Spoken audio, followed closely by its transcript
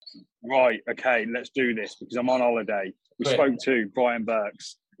right, okay, let's do this because I'm on holiday. We Great. spoke to Brian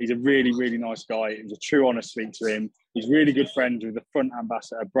Burks. He's a really, really nice guy. It was a true honour to speak to him. He's really good friends with the front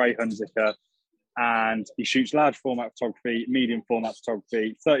ambassador, Bray Hunziker, and he shoots large format photography, medium format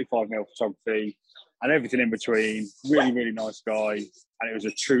photography, 35mm photography, and everything in between. Really, really nice guy. And it was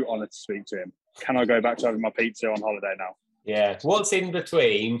a true honour to speak to him. Can I go back to having my pizza on holiday now? Yeah. What's in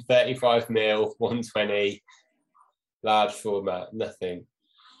between 35mm, 120, large format? Nothing.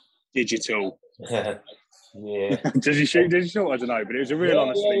 Digital. Yeah. Does he shoot digital? I don't know, but it was a real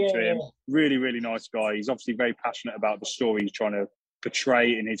honour to speak to him. Yeah. Really, really nice guy. He's obviously very passionate about the story he's trying to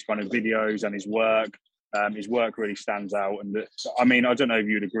portray in his kind of videos and his work. His work really stands out. And I mean, I don't know if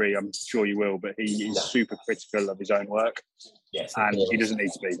you'd agree, I'm sure you will, but he is super critical of his own work. Yes. And he doesn't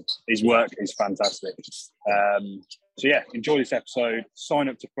need to be. His work is fantastic. So yeah, enjoy this episode. Sign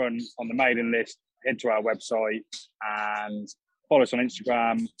up to Front on the mailing list. Head to our website and follow us on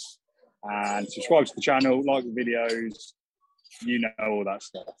Instagram. And subscribe to the channel, like the videos, you know, all that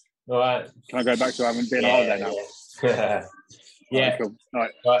stuff. All right. Can I go back to having been on holiday now? Yeah. Yeah. Right, cool. All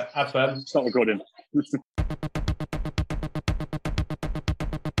right. Right, have fun. Stop recording.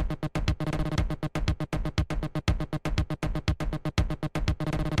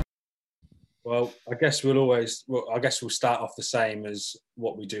 Well, I guess we'll start off the same as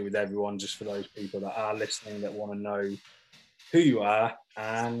what we do with everyone, just for those people that are listening that want to know who you are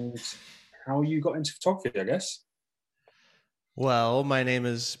and how you got into photography, I guess. Well, my name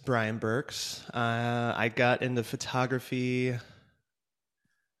is Brian Burks. I got into photography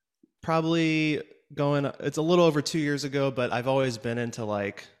it's a little over 2 years ago, but I've always been into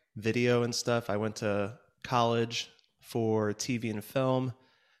like video and stuff. I went to college for TV and film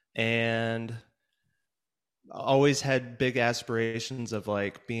and always had big aspirations of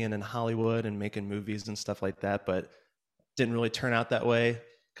like being in Hollywood and making movies and stuff like that, but didn't really turn out that way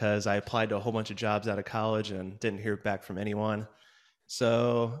because I applied to a whole bunch of jobs out of college and didn't hear back from anyone.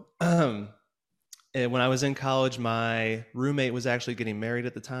 So and when I was in college, my roommate was actually getting married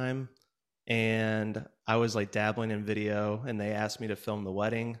at the time, and I was like dabbling in video, and they asked me to film the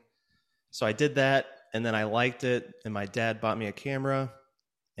wedding. So I did that, and then I liked it, and my dad bought me a camera,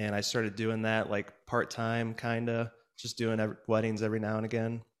 and I started doing that like part-time, kind of just doing weddings every now and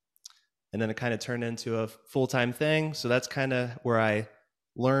again. And then it kind of turned into a full-time thing. So that's kind of where I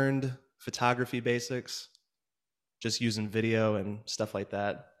learned photography basics, just using video and stuff like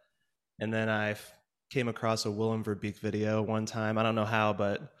that. And then I came across a Willem Verbeek video one time. I don't know how,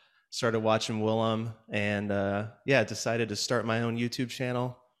 but started watching Willem and decided to start my own YouTube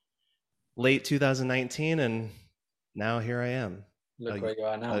channel late 2019. And now here I am. Look where you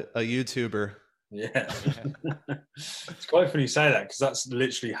are now. A YouTuber. Yeah. It's quite funny you say that because that's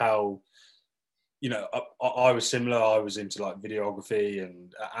literally how, you know, I was similar. I was into like videography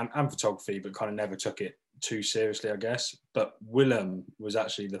and photography, but kind of never took it too seriously, I guess. But Willem was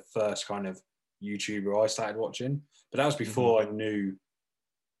actually the first kind of YouTuber I started watching. But that was before I knew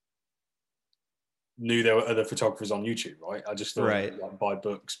there were other photographers on YouTube, right? I just thought like buy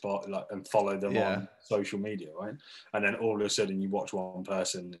books, and follow them on social media, right? And then all of a sudden you watch one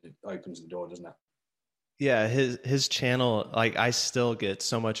person, it opens the door, doesn't it? Yeah, his channel, like I still get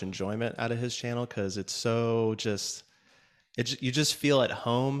so much enjoyment out of his channel because it's so you just feel at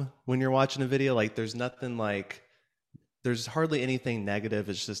home when you're watching a video. Like there's hardly anything negative.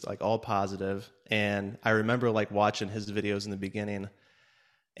 It's just like all positive. And I remember like watching his videos in the beginning,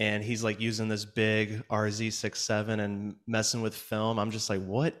 and he's like using this big RZ67 and messing with film. I'm just like,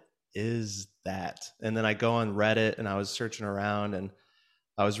 what is that? And then I go on Reddit and I was searching around and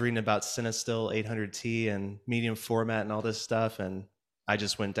I was reading about Cinestill 800T and medium format and all this stuff. And I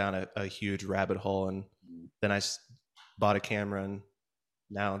just went down a huge rabbit hole. And then I bought a camera and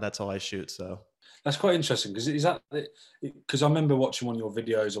now that's all I shoot. So that's quite interesting because I remember watching one of your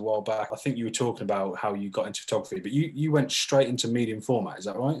videos a while back. I think you were talking about how you got into photography, but you went straight into medium format. Is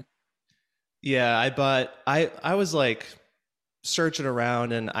that right? Yeah, I was like searching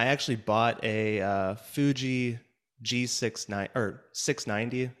around and I actually bought a Fuji G69 or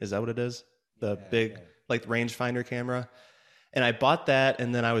 690. Is that what it is? The big like rangefinder camera. And I bought that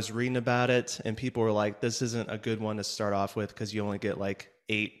and then I was reading about it and people were like, this isn't a good one to start off with because you only get like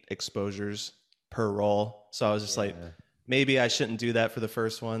 8 exposures per roll. So I was just like, maybe I shouldn't do that for the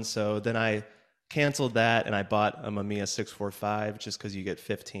first one. So then I canceled that and I bought a Mamiya 645 just because you get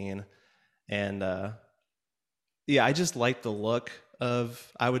 15. And I just like the look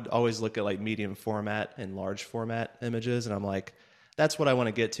I would always look at like medium format and large format images. And I'm like, that's what I want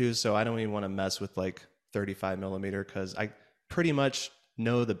to get to. So I don't even want to mess with like 35 millimeter because I pretty much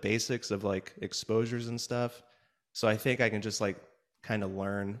know the basics of like exposures and stuff. So I think I can just like kind of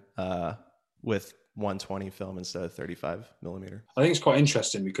learn with 120 film instead of 35 millimeter. I think it's quite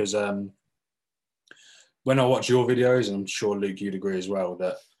interesting because when I watch your videos, and I'm sure Luke, you'd agree as well,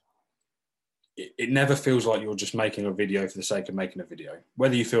 that it never feels like you're just making a video for the sake of making a video.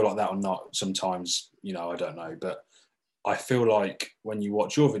 Whether you feel like that or not, sometimes, you know, I don't know. But I feel like when you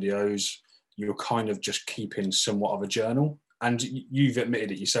watch your videos, you're kind of just keeping somewhat of a journal. And you've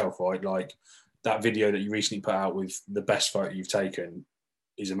admitted it yourself, right? Like that video that you recently put out with the best photo you've taken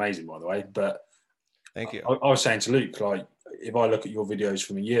is amazing, by the way. But thank you. I was saying to Luke, like, if I look at your videos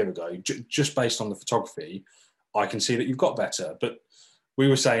from a year ago, just based on the photography, I can see that you've got better. But we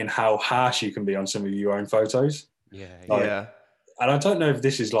were saying how harsh you can be on some of your own photos. Yeah. And I don't know if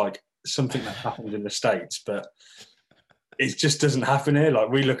this is like something that happens in the States, but it just doesn't happen here. Like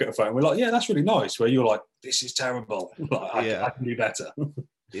we look at a photo and we're like, yeah, that's really nice. Where you're like, this is terrible. Like, I can do better.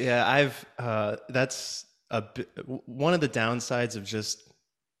 Yeah, that's one of the downsides of just,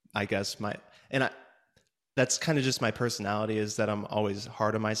 I guess that's kind of just my personality, is that I'm always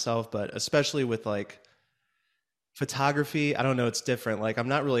hard on myself, but especially with like photography, I don't know, it's different. Like I'm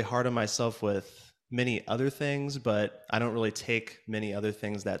not really hard on myself with many other things, but I don't really take many other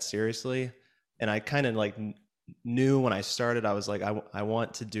things that seriously. And I kind of like knew when I started, I was like, I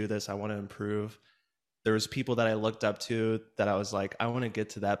want to do this. I want to improve. There was people that I looked up to that I was like, I want to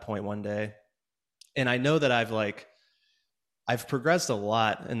get to that point one day. And I know that I've progressed a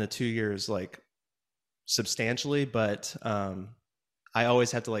lot in the 2 years, like substantially, but I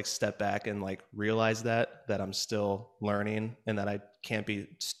always have to like step back and like realize that I'm still learning and that I can't be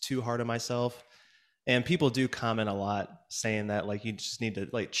too hard on myself. And people do comment a lot saying that like you just need to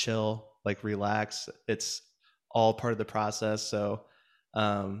like chill, like relax. It's all part of the process. So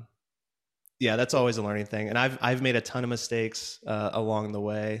yeah, that's always a learning thing. And I've made a ton of mistakes along the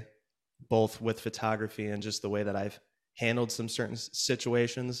way, both with photography and just the way that I've handled some certain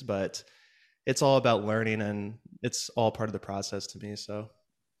situations, but it's all about learning and it's all part of the process to me. So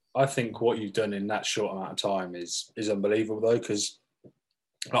I think what you've done in that short amount of time is unbelievable though. Cause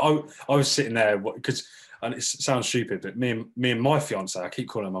I was sitting there because, and it sounds stupid, but me and my fiance, I keep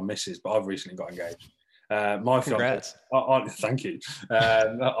calling her my missus, but I've recently got engaged. My Congrats. fiance, thank you. I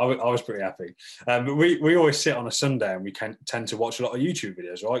was pretty happy. But we always sit on a Sunday and we tend to watch a lot of YouTube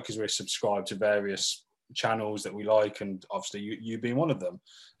videos, right? Because we're subscribed to various channels that we like, and obviously you being one of them.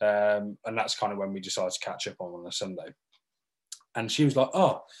 And that's kind of when we decided to catch up on a Sunday. And she was like,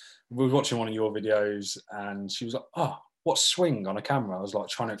 oh, we were watching one of your videos, and she was like, oh, what's swing on a camera? I was like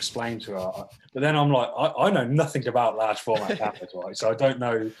trying to explain to her. But then I'm like, I know nothing about large format cameras, right? So I don't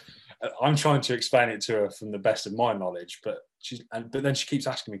know. I'm trying to explain it to her from the best of my knowledge, but then she keeps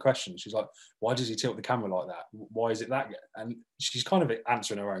asking me questions. She's like, why does he tilt the camera like that? Why is it that? And she's kind of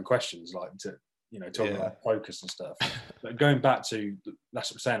answering her own questions, like to, you know, talking about focus and stuff. But going back to,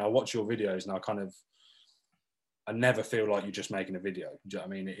 that's what I'm saying, I watch your videos and I never feel like you're just making a video. Do you know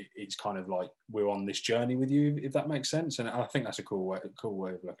what I mean? It's kind of like we're on this journey with you, if that makes sense. And I think that's a cool way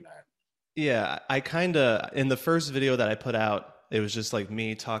of looking at it. Yeah, I kind of, in the first video that I put out, it was just like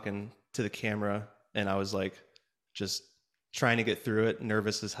me talking to the camera, and I was like just trying to get through it,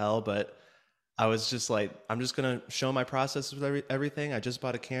 nervous as hell, but I was just like, I'm just going to show my process with everything. I just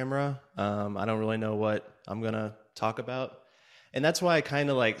bought a camera. I don't really know what I'm going to talk about. And that's why I kind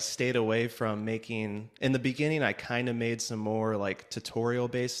of like stayed away from making, in the beginning, I kind of made some more like tutorial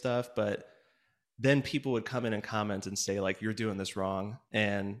based stuff, but then people would come in and comment and say like, you're doing this wrong.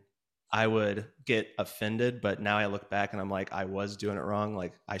 And I would get offended, but now I look back and I'm like, I was doing it wrong.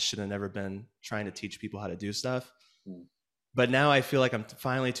 Like I should have never been trying to teach people how to do stuff. But now I feel like I'm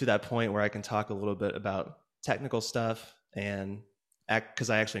finally to that point where I can talk a little bit about technical stuff and because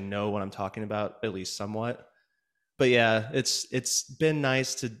I actually know what I'm talking about, at least somewhat. But yeah, it's been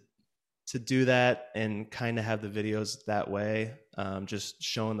nice to do that and kind of have the videos that way, just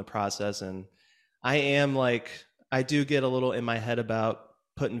showing the process. And I do get a little in my head about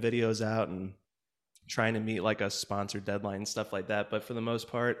putting videos out and trying to meet like a sponsored deadline and stuff like that. But for the most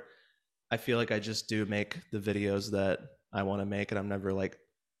part, I feel like I just do make the videos that I want to make, and I'm never like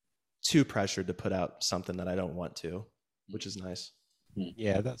too pressured to put out something that I don't want to, which is nice.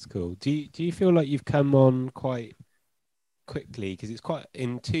 Yeah, that's cool. Do you feel like you've come on quite quickly? Because it's quite,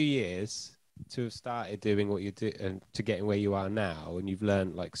 in 2 years to have started doing what you do and to getting where you are now, and you've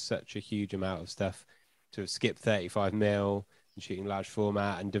learned like such a huge amount of stuff, to have skipped 35 mil and shooting large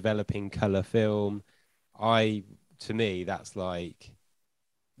format and developing color film. To me, that's like,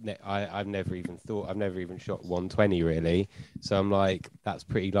 I've never even shot 120 really. So I'm like, that's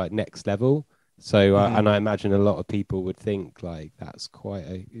pretty like next level. So, and I imagine a lot of people would think like, that's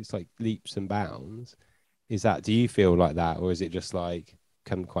it's like leaps and bounds. do you feel like that, or is it just like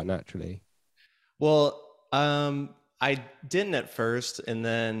come quite naturally? Well, I didn't at first, and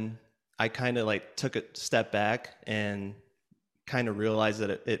then I kind of like took a step back and kind of realized that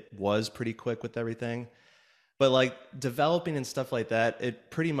it was pretty quick with everything. But like developing and stuff like that,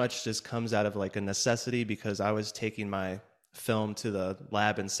 it pretty much just comes out of like a necessity because I was taking my film to the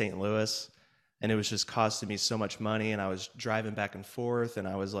lab in St. Louis and it was just costing me so much money and I was driving back and forth and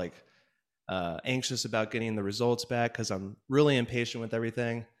I was like anxious about getting the results back because I'm really impatient with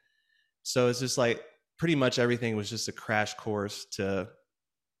everything. So it's just like pretty much everything was just a crash course to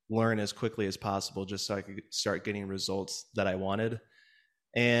learn as quickly as possible just so I could start getting results that I wanted.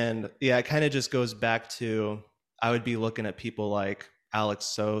 And yeah, it kind of just goes back to I would be looking at people like Alex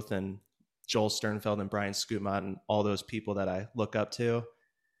Soth and Joel Sternfeld and Brian Scootmont and all those people that I look up to.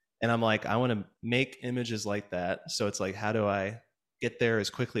 And I'm like, I want to make images like that. So it's like, how do I get there as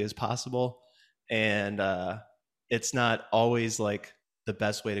quickly as possible? And it's not always like the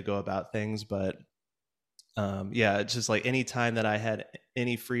best way to go about things, but yeah, it's just like any time that I had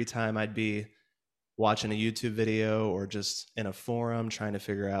any free time, I'd be watching a YouTube video or just in a forum trying to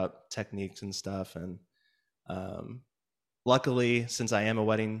figure out techniques and stuff. And luckily, since I am a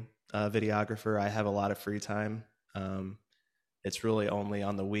wedding videographer, I have a lot of free time. It's really only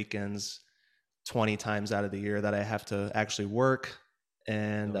on the weekends, 20 times out of the year that I have to actually work.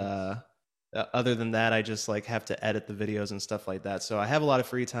 And other than that, I just like have to edit the videos and stuff like that. So I have a lot of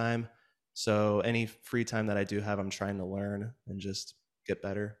free time. So any free time that I do have, I'm trying to learn and just get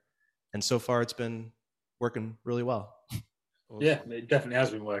better. And so far it's been working really well. Yeah, it definitely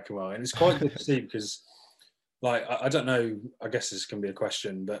has been working well. And it's quite good to see because like, I don't know, I guess this can be a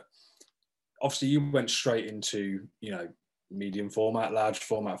question, but obviously you went straight into, you know, medium format, large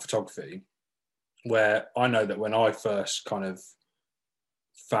format photography, where I know that when I first kind of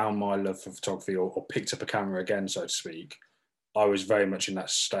found my love for photography or picked up a camera again, so to speak, I was very much in that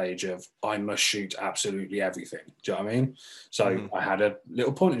stage of I must shoot absolutely everything. Do you know what I mean? So I had a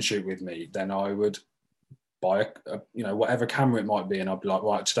little point and shoot with me. Then I would buy you know, whatever camera it might be, and I'd be like,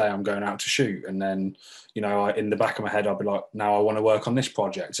 right, today I'm going out to shoot. And then, you know, in the back of my head, I'd be like, now I want to work on this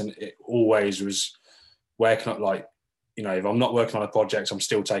project. And it always was, where can I, like, you know, if I'm not working on a project, I'm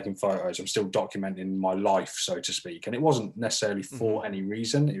still taking photos. I'm still documenting my life, so to speak. And it wasn't necessarily for any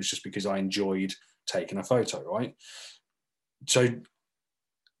reason. It was just because I enjoyed taking a photo, right? So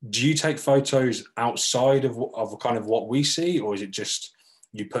do you take photos outside of kind of what we see, or is it just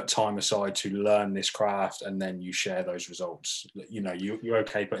you put time aside to learn this craft and then you share those results? You know, you're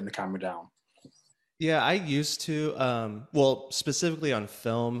okay putting the camera down? Yeah, I used to, well, specifically on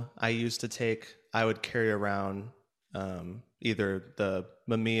film, I would carry around either the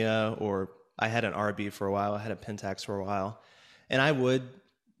Mamiya or I had an RB for a while. I had a Pentax for a while. And I would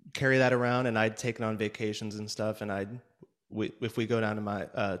carry that around and I'd take it on vacations and stuff. And if we go down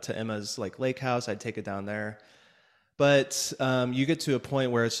to to Emma's like lake house, I'd take it down there. But you get to a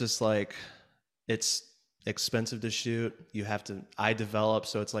point where it's just like, it's expensive to shoot. I develop,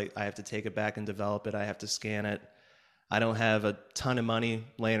 so it's like I have to take it back and develop it. I have to scan it. I don't have a ton of money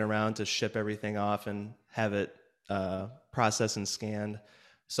laying around to ship everything off and have it processed and scanned.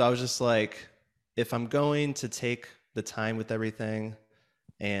 So I was just like, if I'm going to take the time with everything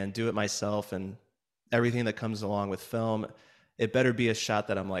and do it myself and everything that comes along with film, it better be a shot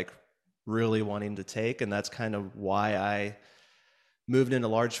that I'm like really wanting to take. And that's kind of why I moved into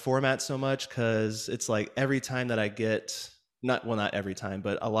large format so much, because it's like every time that I get, not every time,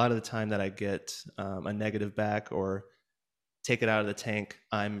 but a lot of the time that I get a negative back or take it out of the tank,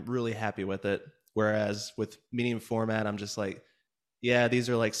 I'm really happy with it. Whereas with medium format, I'm just like, yeah, these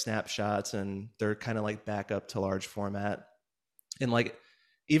are like snapshots and they're kind of like back up to large format. And like,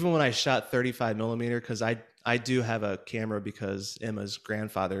 even when I shot 35 millimeter, because I do have a camera because Emma's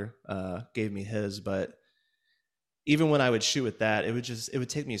grandfather gave me his, but even when I would shoot with that, it would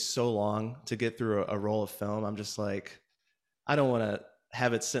take me so long to get through a roll of film. I'm just like, I don't want to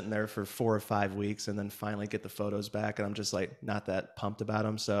have it sitting there for 4 or 5 weeks and then finally get the photos back. And I'm just like, not that pumped about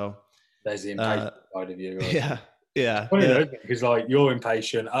them. So there's the impatient side of you. Right? Yeah. Funny though, because like you're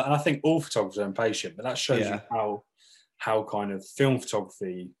impatient, and I think all photographers are impatient, but that shows you how kind of film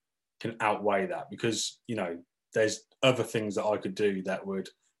photography can outweigh that, because, you know, there's other things that I could do that would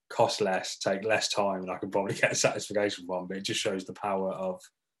cost less, take less time, and I could probably get a satisfaction from, but it just shows the power of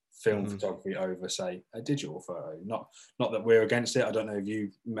film photography over, say, a digital photo. Not that we're against it. I don't know if you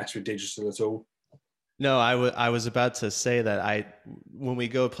mess with digital at all. No, I was about to say that when we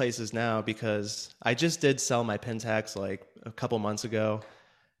go places now, because I just did sell my Pentax like a couple months ago,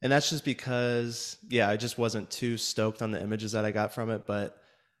 and that's just because, I just wasn't too stoked on the images that I got from it. But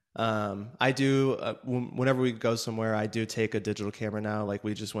I do, whenever we go somewhere, I do take a digital camera now. Like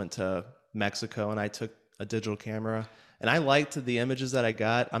we just went to Mexico and I took a digital camera and I liked the images that I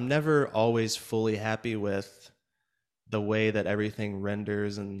got. I'm never always fully happy with the way that everything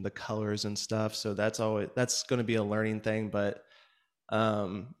renders and the colors and stuff. So that's going to be a learning thing, but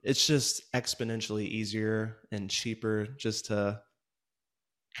it's just exponentially easier and cheaper just to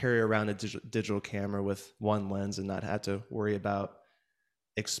carry around a digital camera with one lens and not have to worry about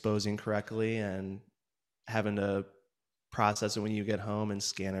exposing correctly and having to process it when you get home and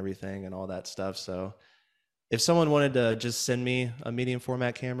scan everything and all that stuff. So if someone wanted to just send me a medium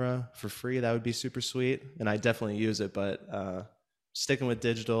format camera for free, that would be super sweet. And I definitely use it, but sticking with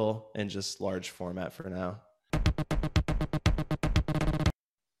digital and just large format for now.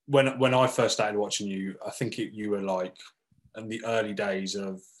 When I first started watching you, I think you were like in the early days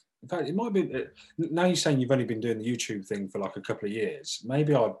of, in fact, it might be, now you're saying you've only been doing the YouTube thing for like a couple of years.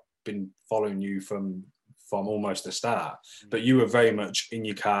 Maybe I've been following you from almost the start, but you were very much in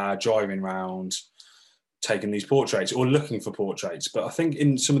your car, driving around, taking these portraits or looking for portraits. But I think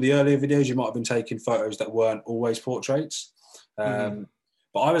in some of the earlier videos, you might have been taking photos that weren't always portraits. But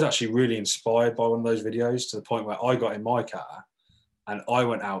I was actually really inspired by one of those videos to the point where I got in my car and I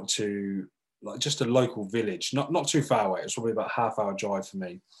went out to like just a local village, not too far away. It was probably about a half-hour drive for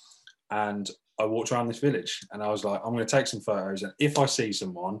me. And I walked around this village and I was like, I'm going to take some photos. And if I see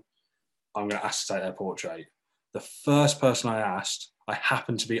someone, I'm going to ask to take their portrait. The first person I asked, I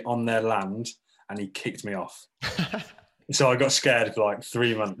happened to be on their land and he kicked me off. So I got scared for like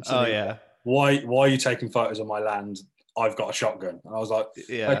 3 months. Oh, yeah. Why are you taking photos on my land? I've got a shotgun. And I was like,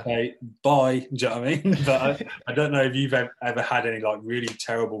 yeah, okay, bye. Do you know what I mean? But I don't know if you've ever had any like really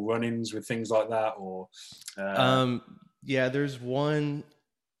terrible run-ins with things like that or... Yeah, there's one...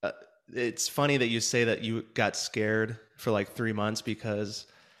 it's funny that you say that you got scared for like 3 months because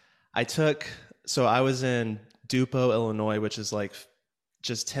I was in Dupo, Illinois, which is like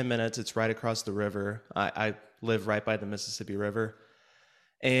just 10 minutes. It's right across the river. I live right by the Mississippi River.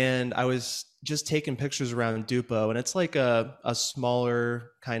 And I was just taking pictures around Dupo, and it's like a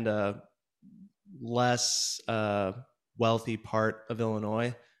smaller, kind of less wealthy part of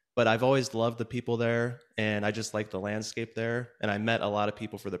Illinois. But I've always loved the people there, and I just like the landscape there. And I met a lot of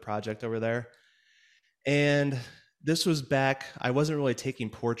people for the project over there. And this was back, I wasn't really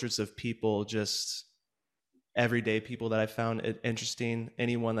taking portraits of people, just everyday people that I found it interesting.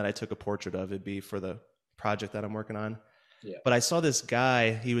 Anyone that I took a portrait of, it'd be for the project that I'm working on. Yeah. But I saw this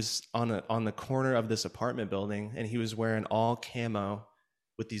guy, he was on the corner of this apartment building, and he was wearing all camo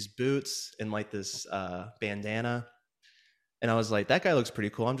with these boots and like this bandana. And I was like, that guy looks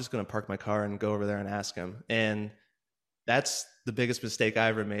pretty cool. I'm just going to park my car and go over there and ask him. And that's the biggest mistake I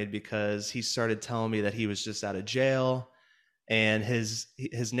ever made because he started telling me that he was just out of jail. And his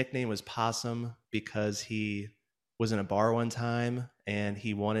nickname was Possum because he was in a bar one time and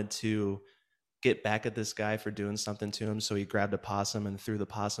he wanted to get back at this guy for doing something to him. So he grabbed a possum and threw the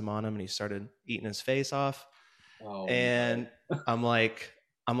possum on him and he started eating his face off. Oh, and no. I'm like,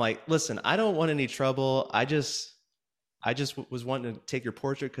 listen, I don't want any trouble. I just was wanting to take your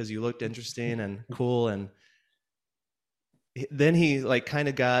portrait because you looked interesting and cool. And then he like kind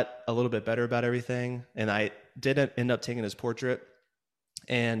of got a little bit better about everything. And I did end up taking his portrait.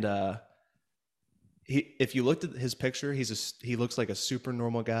 And if you looked at his picture, he looks like a super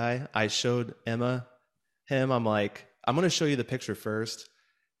normal guy. I showed Emma him. I'm like, I'm going to show you the picture first,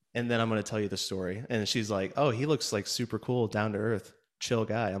 and then I'm going to tell you the story. And she's like, oh, he looks like super cool, down to earth, chill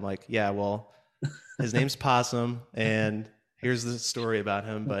guy. I'm like, yeah, well, his name's Possum, and here's the story about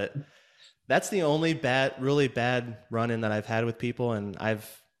him. But that's the only really bad run-in that I've had with people, and I've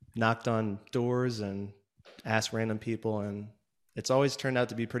knocked on doors and asked random people, and it's always turned out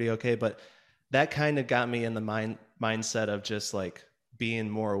to be pretty okay. But that kind of got me in the mindset of just like being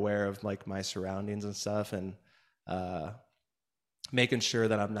more aware of like my surroundings and stuff, and making sure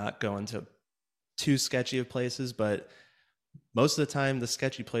that I'm not going to too sketchy of places. But most of the time, the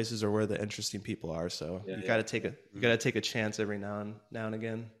sketchy places are where the interesting people are. So you got to take a chance every now and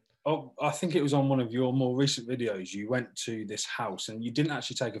again. Oh, I think it was on one of your more recent videos. You went to this house and you didn't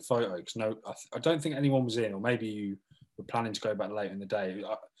actually take a photo because I don't think anyone was in, or maybe you were planning to go back later in the day.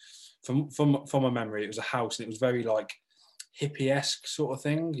 From my memory, it was a house and it was very like hippie-esque sort of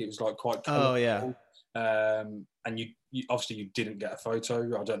thing. It was like quite colorful. Oh yeah. And you obviously you didn't get a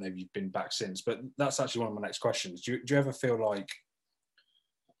photo. I don't know if you've been back since, but that's actually one of my next questions. Do you ever feel like,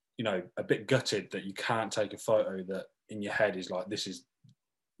 you know, a bit gutted that you can't take a photo that in your head is like, this is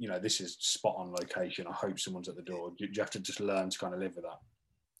spot on location, I hope someone's at the door? Do you have to just learn to kind of live with that?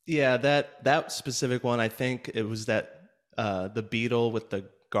 Yeah, that specific one, I think it was that the beetle with the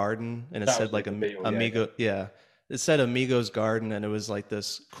garden, and it That said was like the Beatles, Amigo. Yeah. It said Amigos Garden, and it was like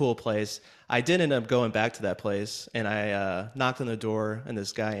this cool place. I did end up going back to that place, and I knocked on the door, and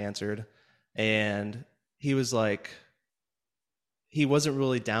this guy answered, and he was like, he wasn't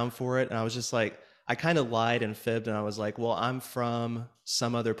really down for it, and I was just like, I kind of lied and fibbed, and I was like, well, I'm from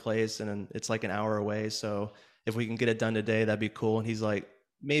some other place, and it's like an hour away, so if we can get it done today, that'd be cool. And he's like,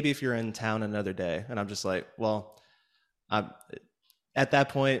 maybe if you're in town another day. And I'm just like, well, I'm at that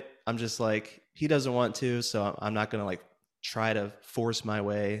point, I'm just like, he doesn't want to, so I'm not gonna like try to force my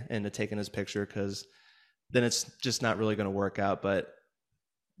way into taking his picture, because then it's just not really gonna work out. But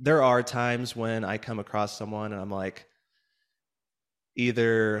there are times when I come across someone and I'm like,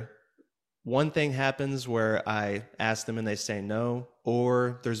 either one thing happens where I ask them and they say no,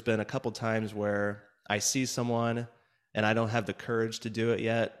 or there's been a couple times where I see someone and I don't have the courage to do it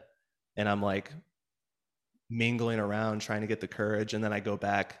yet, and I'm like mingling around trying to get the courage, and then I go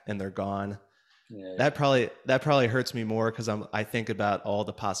back and they're gone. Yeah. That probably hurts me more, because I think about all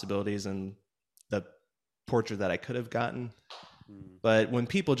the possibilities and the portrait that I could have gotten. But when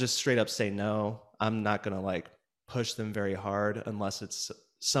people just straight up say no, I'm not gonna like push them very hard unless it's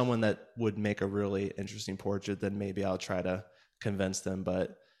someone that would make a really interesting portrait. Then maybe I'll try to convince them.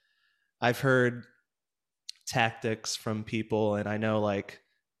 But I've heard tactics from people, and I know like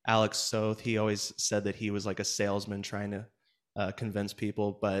Alex Soth, he always said that he was like a salesman trying to convince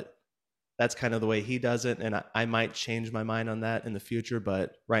people, but that's kind of the way he does it, and I might change my mind on that in the future,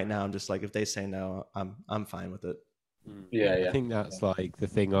 but right now I'm just like, if they say no, I'm fine with it. Yeah. I think that's like the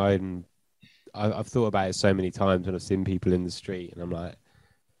thing. I've thought about it so many times when I've seen people in the street, and I'm like,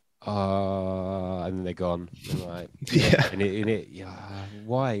 and then they're gone. I'm like, Yeah.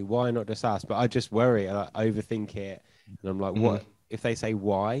 Why not just ask? But I just worry, and I overthink it, and I'm like, what if they say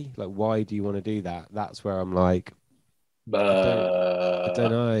why? Like, why do you want to do that? That's where I'm like, I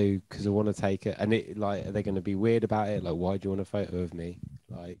don't know, because I want to take it, and it like, are they going to be weird about it? Like, why do you want a photo of me?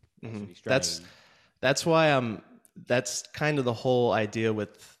 Like, that's really strange. That's why that's kind of the whole idea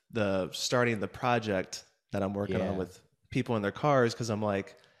with the starting the project that I'm working on with people in their cars, because I'm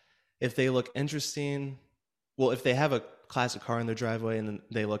like, if they look interesting, well, if they have a classic car in their driveway and then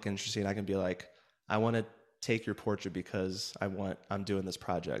they look interesting, I can be like, I want to take your portrait because I'm doing this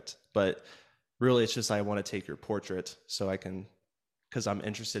project. But really, it's just I want to take your portrait so I can, because I'm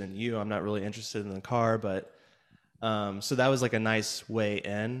interested in you. I'm not really interested in the car, but so that was like a nice way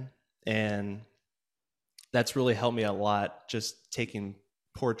in, and that's really helped me a lot, just taking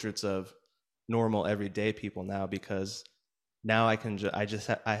portraits of normal everyday people now, because now I can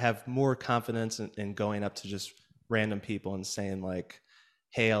I have more confidence in going up to just random people and saying like,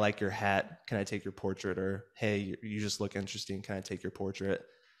 hey, I like your hat, can I take your portrait? Or hey, you just look interesting, can I take your portrait?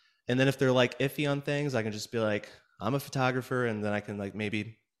 And then if they're like iffy on things, I can just be like, I'm a photographer, and then I can like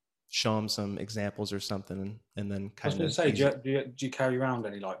maybe show them some examples or something, and then kind of. I was going to say, do you carry around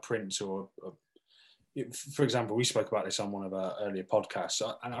any like prints or for example, we spoke about this on one of our earlier podcasts,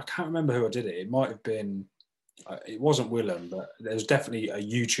 and I can't remember who I did it. It might have been, it wasn't Willem, but there's definitely a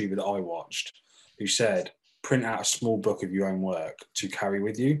YouTuber that I watched who said, print out a small book of your own work to carry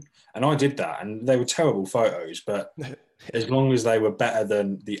with you. And I did that, and they were terrible photos, but as long as they were better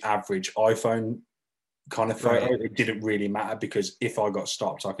than the average iPhone kind of photo, right, it didn't really matter, because if I got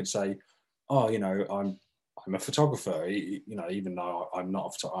stopped, I could say, oh, you know, I'm a photographer, you know, even though I'm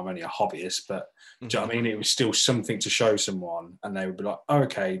not I'm only a hobbyist, but do you know what I mean? It was still something to show someone, and they would be like, oh,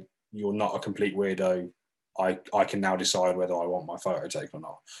 okay, you're not a complete weirdo. I can now decide whether I want my photo taken or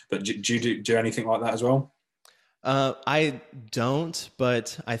not. But do you do anything like that as well? I don't,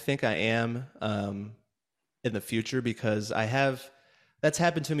 but I think I am in the future, because that's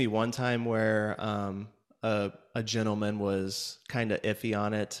happened to me one time where a gentleman was kind of iffy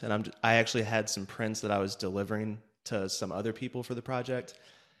on it, and I actually had some prints that I was delivering to some other people for the project,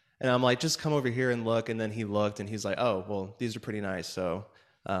 and I'm like, just come over here and look. And then he looked, and he's like, oh, well, these are pretty nice. So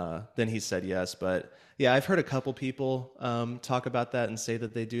then he said yes. But yeah, I've heard a couple people talk about that and say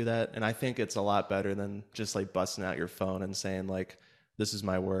that they do that, and I think it's a lot better than just like busting out your phone and saying like, this is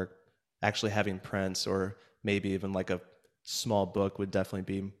my work. Actually having prints, or maybe even like a small book, would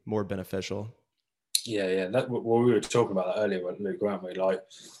definitely be more beneficial. Yeah. Well, we were talking about that earlier, Luke, weren't we? Like,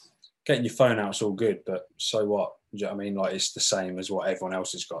 getting your phone out's all good, but so what? Do you know what I mean? Like, it's the same as what everyone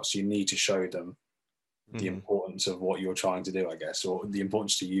else has got. So you need to show them the importance of what you're trying to do, I guess, or the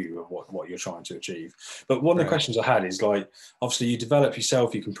importance to you of what you're trying to achieve. But one of the questions I had is, like, obviously you develop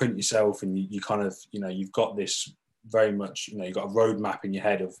yourself, you can print yourself, and you kind of, you know, you've got this very much, you know, you've got a roadmap in your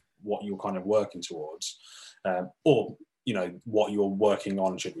head of what you're kind of working towards, or, you know, what you're working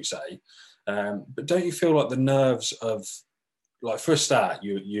on, should we say. But don't you feel like the nerves of like for a start,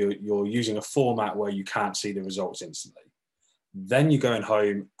 you're using a format where you can't see the results instantly. Then you're going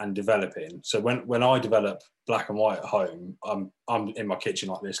home and developing. So when I develop black and white at home, I'm in my kitchen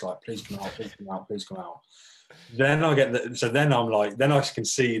like this, like please come out, please come out, please come out. Then I get then I'm like, then I can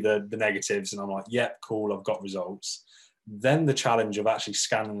see the negatives, and I'm like, yeah, cool, I've got results. Then the challenge of actually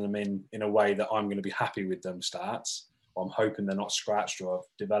scanning them in a way that I'm going to be happy with them starts. I'm hoping they're not scratched or I've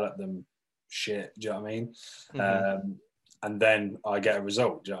developed them shit. Do you know what I mean? Mm-hmm. And then I get a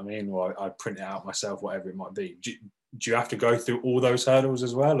result. Do you know what I mean? Or I print it out myself, whatever it might be. Do you have to go through all those hurdles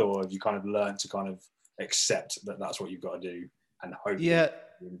as well, or have you kind of learned to kind of accept that that's what you've got to do and hope? Yeah,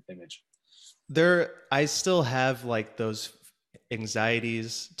 image. I still have like those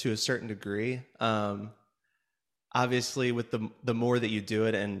anxieties to a certain degree. Obviously, with the more that you do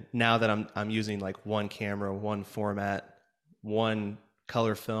it, and now that I'm using like one camera, one format, one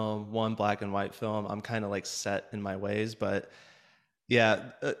color film, one black and white film, I'm kind of like set in my ways. But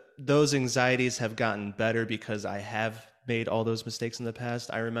yeah, those anxieties have gotten better because I have made all those mistakes in the past.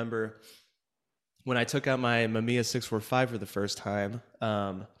 I remember when I took out my Mamiya 645 for the first time.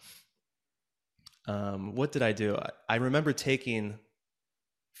 What did I do? I remember taking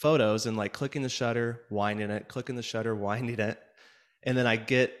photos and like clicking the shutter, winding it, clicking the shutter, winding it, and then I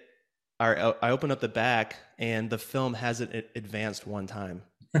open up the back and the film hasn't advanced one time,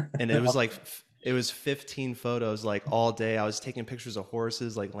 and it was like it was 15 photos like all day. I was taking pictures of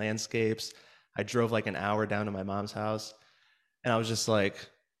horses, like landscapes. I drove like an hour down to my mom's house, and I was just like,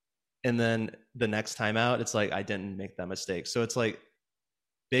 and then the next time out, it's like I didn't make that mistake. So it's like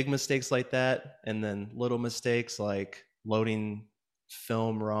big mistakes like that, and then little mistakes like loading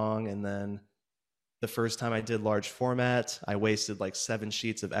film wrong. And then the first time I did large format, I wasted like 7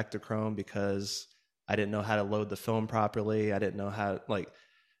 sheets of Ektachrome because I didn't know how to load the film properly. I didn't know how, like,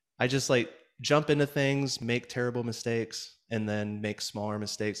 I just like jump into things, make terrible mistakes, and then make smaller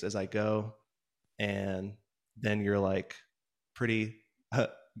mistakes as I go. And then you're like pretty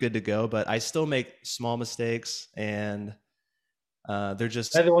good to go. But I still make small mistakes, and they're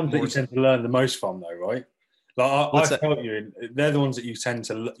the ones that you tend to learn the most from, though, right? Like I felt you. They're the ones that you tend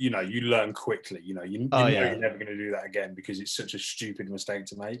to, you learn quickly. You know you're never going to do that again because it's such a stupid mistake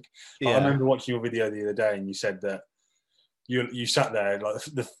to make. I remember watching your video the other day, and you said that you sat there like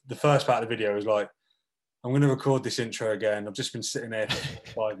the first part of the video was like, I'm going to record this intro again. I've just been sitting there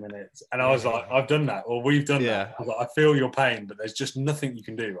for 5 minutes, and I was like, I've done that, or we've done that. I was like, I feel your pain, but there's just nothing you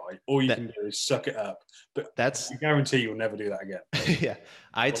can do, right? All you can do is suck it up. But I guarantee you'll never do that again. Yeah,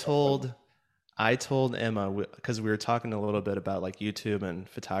 I told Emma, because we were talking a little bit about like YouTube and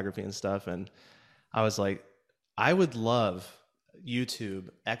photography and stuff, and I was like, I would love YouTube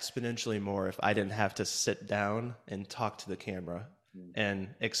exponentially more if I didn't have to sit down and talk to the camera and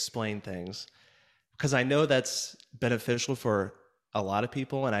explain things, because I know that's beneficial for a lot of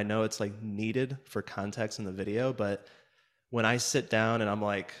people, and I know it's like needed for context in the video. But when I sit down and I'm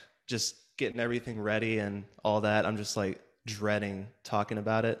like just getting everything ready and all that, I'm just like dreading talking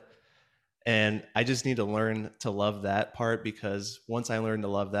about it. And I just need to learn to love that part, because once I learn to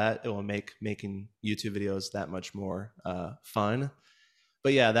love that, it will make making YouTube videos that much more fun.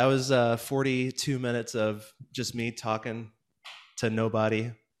 But yeah, that was 42 minutes of just me talking to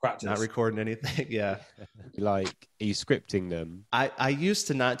nobody, practice, not recording anything. Yeah. Like, are you scripting them? I used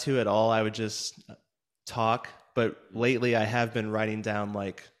to not to at all. I would just talk. But lately I have been writing down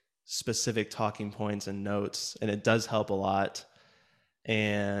like specific talking points and notes, and it does help a lot.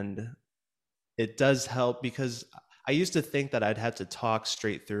 And it does help because I used to think that I'd have to talk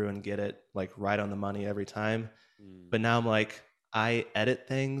straight through and get it like right on the money every time. But now I'm like, I edit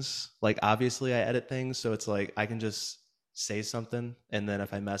things. Like, obviously I edit things. So it's like, I can just say something, and then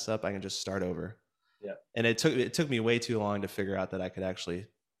if I mess up, I can just start over. Yeah. And it took me way too long to figure out that I could actually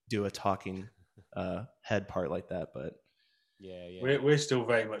do a talking head part like that. But we're still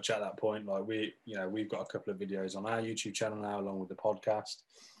very much at that point. Like we've got a couple of videos on our YouTube channel now, along with the podcast.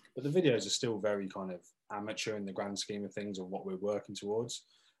 But the videos are still very kind of amateur in the grand scheme of things, of what we're working towards.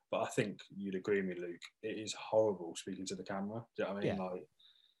 But I think you'd agree with me, Luke. It is horrible speaking to the camera. Do you know what I mean?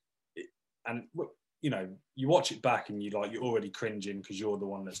 Yeah. And you watch it back and you're already cringing because you're the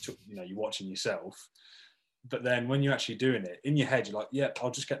one that's you're watching yourself. But then when you're actually doing it in your head, you're like, yeah,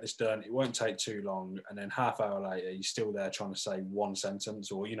 I'll just get this done. It won't take too long. And then half hour later, you're still there trying to say one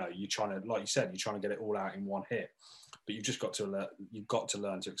sentence, or you're trying to, like you said, you're trying to get it all out in one hit. But you've just got to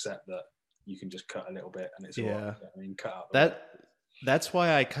learn to accept that you can just cut a little bit, and it's all right. I mean, cut out that's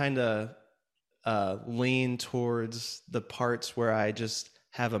why I kind of lean towards the parts where I just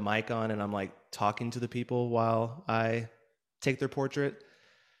have a mic on and I'm like talking to the people while I take their portrait.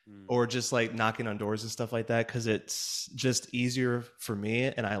 or just like knocking on doors and stuff like that, because it's just easier for me,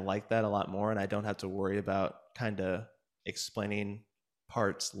 and I like that a lot more, and I don't have to worry about kind of explaining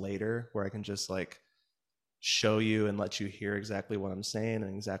parts later, where I can just like show you and let you hear exactly what I'm saying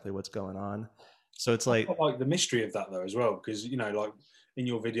and exactly what's going on. So it's like, I like the mystery of that though as well, because you know, like in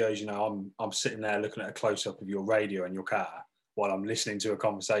your videos, you know, I'm sitting there looking at a close up of your radio in your car while I'm listening to a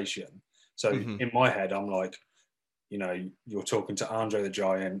conversation. So in my head, I'm like, you know, you're talking to Andre the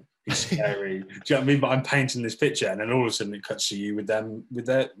Giant. He's scary. Do you know what I mean? But I'm painting this picture, and then all of a sudden it cuts to you with them, with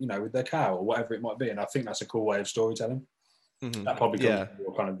their, you know, with their cow or whatever it might be. And I think that's a cool way of storytelling. That probably comes from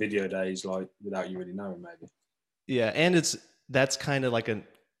your kind of video days, like without you really knowing, maybe. Yeah, and that's kind of like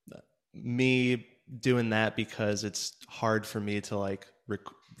me doing that because it's hard for me to like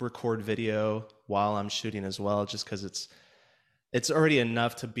record video while I'm shooting as well, just because it's already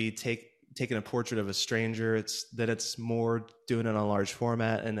enough to be taking a portrait of a stranger. It's more doing it on a large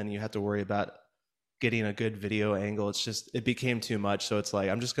format, and then you have to worry about getting a good video angle. It became too much. So it's like,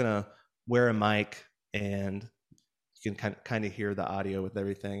 I'm just gonna wear a mic, and you can kind of hear the audio with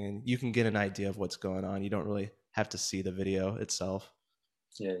everything, and you can get an idea of what's going on. You don't really have to see the video itself.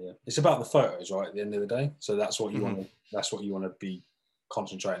 Yeah. It's about the photos, right? At the end of the day, so that's what you want to. That's what you want to be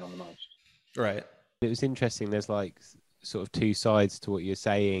concentrating on the most. Right. It was interesting. There's like sort of two sides to what you're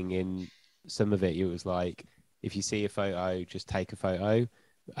saying. In some of it, it was like, if you see a photo, just take a photo.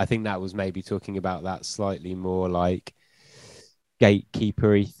 I think that was maybe talking about that slightly more like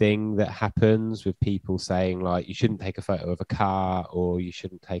gatekeepery thing that happens with people saying like, you shouldn't take a photo of a car, or you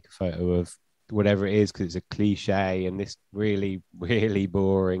shouldn't take a photo of whatever it is, because it's a cliche and this really, really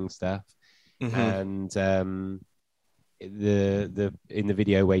boring stuff. And the in the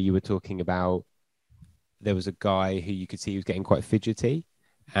video where you were talking about, there was a guy who you could see was getting quite fidgety,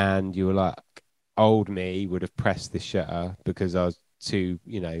 and you were like, old me would have pressed the shutter because I was too,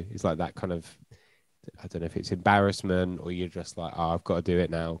 you know, it's like that kind of, I don't know if it's embarrassment or you're just like, oh, I've got to do it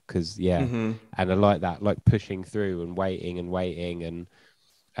now because and I like that, like pushing through and waiting and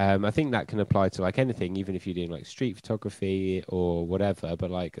I think that can apply to like anything, even if you're doing like street photography or whatever,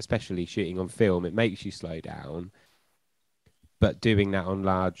 but like especially shooting on film, it makes you slow down. But doing that on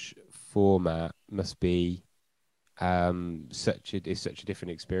large format must be such a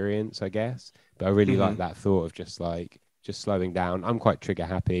different experience, I guess. But I really like that thought of just slowing down. I'm quite trigger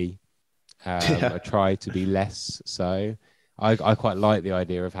happy. I try to be less so. I quite like the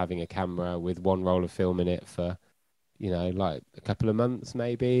idea of having a camera with one roll of film in it for, you know, like a couple of months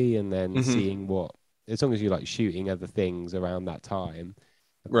maybe, and then seeing what, as long as you're like shooting other things around that time,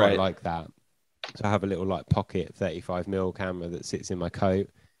 I quite like that. So I have a little like pocket 35mm camera that sits in my coat.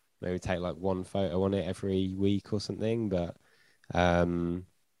 Maybe take like one photo on it every week or something, but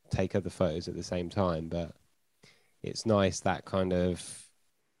take other photos at the same time. But it's nice, that kind of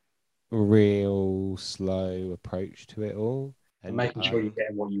real slow approach to it all. And making sure you're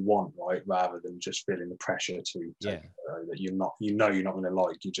getting what you want, right, rather than just feeling the pressure to take a photo that you're not going to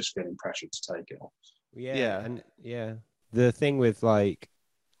like. You're just feeling pressure to take it. The thing with like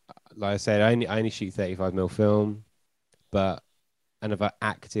I said, I only shoot 35mm film, but and if I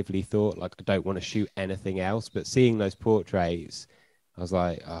actively thought like I don't want to shoot anything else, but seeing those portraits, I was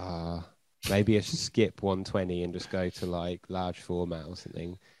like, maybe I should skip 120 and just go to like large format or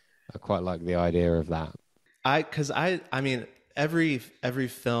something. I quite like the idea of that. I mean, every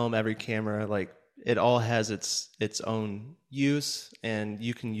film, every camera, like it all has its own use, and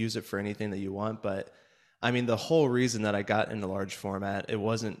you can use it for anything that you want. But I mean, the whole reason that I got into large format, it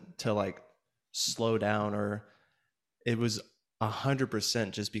wasn't to like slow down, or it was 100%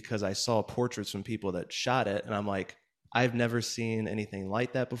 just because I saw portraits from people that shot it, and I'm like, I've never seen anything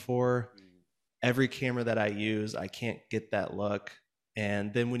like that before. Every camera that I use, I can't get that look.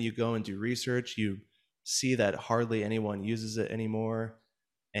 And then when you go and do research, you see that hardly anyone uses it anymore,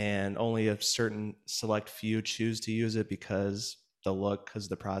 and only a certain select few choose to use it because the look, because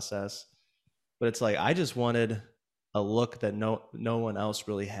the process. But it's like, I just wanted a look that no one else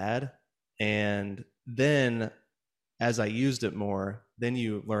really had. And then as I used it more, then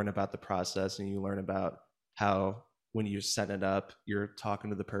you learn about the process, and you learn about how when you set it up, you're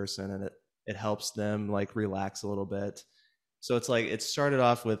talking to the person, and it helps them like relax a little bit. So it's like, it started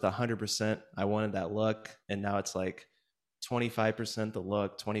off with 100%. I wanted that look. And now it's like 25% the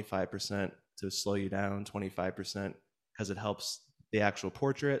look, 25% to slow you down, 25% because it helps the actual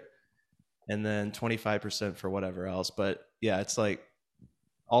portrait, and then 25% for whatever else. But yeah, it's like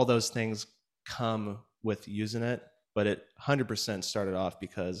all those things come with using it, but it 100% started off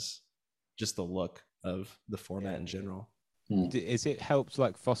because just the look of the format in general. Is it helped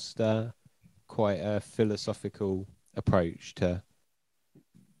like foster quite a philosophical approach to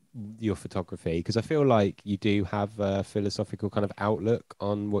your photography? Because I feel like you do have a philosophical kind of outlook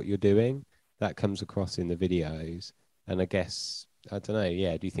on what you're doing that comes across in the videos. And I guess, I don't know,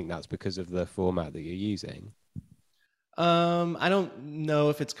 yeah, do you think that's because of the format that you're using? I don't know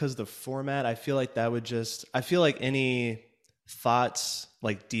if it's because of the format. I feel like I feel like any thoughts,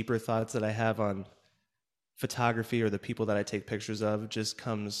 like deeper thoughts that I have on photography or the people that I take pictures of just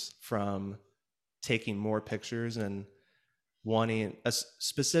comes from taking more pictures and wanting,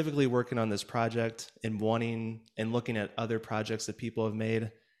 specifically working on this project and wanting and looking at other projects that people have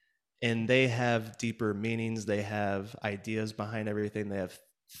made, and they have deeper meanings. They have ideas behind everything. They have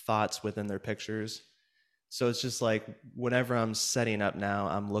thoughts within their pictures. So it's just like whenever I'm setting up now,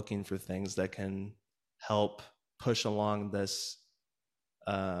 I'm looking for things that can help push along this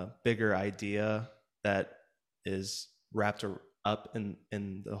bigger idea that is wrapped up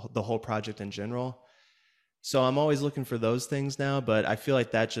in the whole project in general. So I'm always looking for those things now, but I feel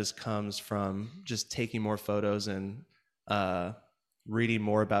like that just comes from just taking more photos and reading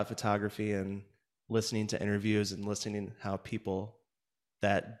more about photography and listening to interviews and listening how people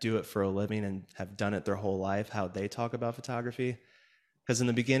that do it for a living and have done it their whole life, how they talk about photography. Because in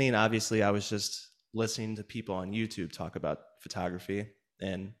the beginning, obviously, I was just listening to people on YouTube talk about photography,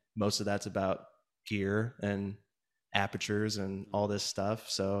 and most of that's about gear and apertures and all this stuff.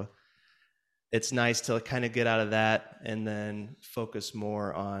 So it's nice to kind of get out of that and then focus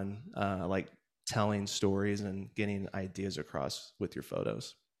more on like telling stories and getting ideas across with your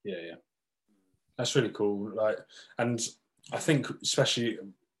photos. Yeah, that's really cool. Like, and I think especially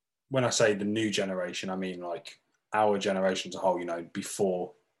when I say the new generation, I mean like our generation as a whole, you know,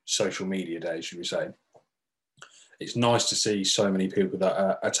 before social media days, should we say. It's nice to see so many people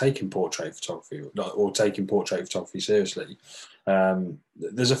that are taking portrait photography or taking portrait photography seriously.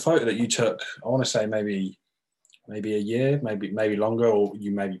 There's a photo that you took, I want to say maybe a year, maybe longer, or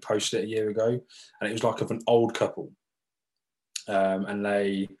you maybe posted it a year ago, and it was like of an old couple. And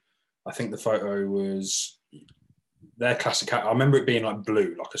I think the photo was their classic. I remember it being like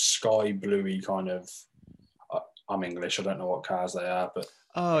blue, like a sky bluey kind of. I'm English, I don't know what cars they are, but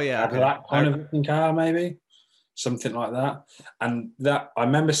oh yeah, that kind of looking car, maybe something like that. And that I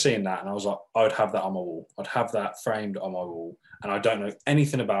remember seeing that, and I was like, I would have that on my wall. I'd have that framed on my wall. And I don't know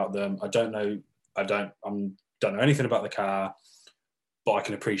anything about them. I don't know anything about the car, but I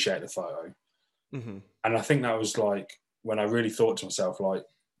can appreciate the photo. Mm-hmm. And I think that was like when I really thought to myself, like,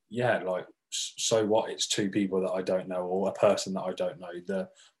 yeah, like, so what? It's two people that I don't know, or a person that I don't know.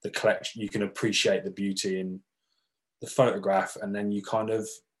 The collection, you can appreciate the beauty in the photograph, and then you kind of,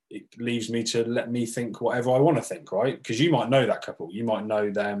 it leaves me to let me think whatever I want to think, right? Because you might know that couple, you might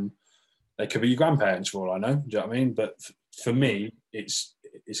know them, they could be your grandparents for all I know. Do you know what I mean? But for me, it's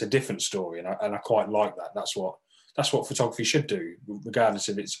a different story, and I quite like that. That's what photography should do, regardless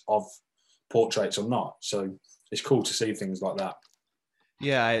if it's of portraits or not. So it's cool to see things like that.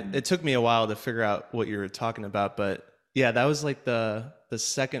 Yeah, it took me a while to figure out what you were talking about, but yeah, that was like the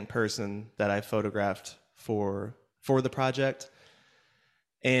second person that I photographed for the project.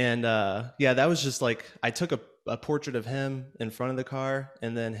 And yeah, that was just like, I took a portrait of him in front of the car,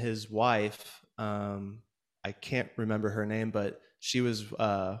 and then his wife, I can't remember her name, but she was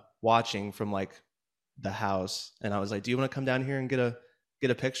watching from like the house, and I was like, do you want to come down here and get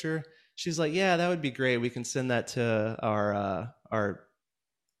a picture? She's like, yeah, that would be great. We can send that to our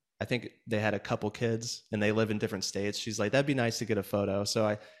I think they had a couple kids and they live in different states. She's like, that'd be nice to get a photo. So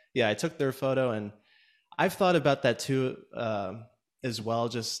I took their photo, and I've thought about that too, as well,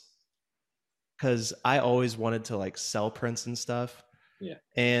 just because I always wanted to like sell prints and stuff. Yeah.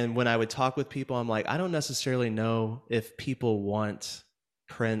 And when I would talk with people, I'm like, I don't necessarily know if people want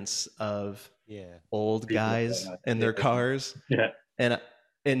prints of old guys in their cars. Yeah.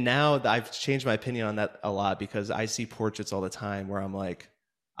 And now I've changed my opinion on that a lot, because I see portraits all the time where I'm like,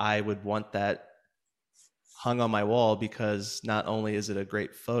 I would want that hung on my wall, because not only is it a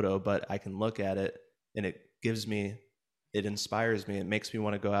great photo, but I can look at it and it inspires me. It makes me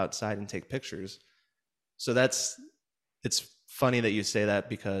want to go outside and take pictures. So it's funny that you say that,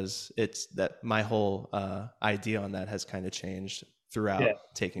 because it's that my whole idea on that has kind of changed throughout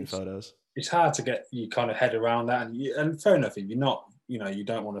taking photos. It's hard to get your kind of head around that. And fair enough, if you're not, you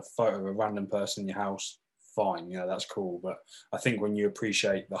don't want to photo a random person in your house, fine, that's cool. But I think when you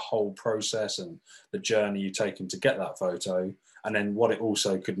appreciate the whole process and the journey you've taken to get that photo, and then what it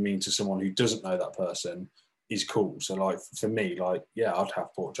also could mean to someone who doesn't know that person, is cool. So like for me, like, yeah, I'd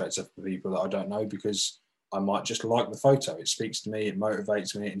have portraits of people that I don't know, because I might just like the photo. It speaks to me, it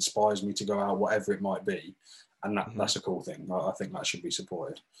motivates me, it inspires me to go out, whatever it might be. And that's a cool thing. I think that should be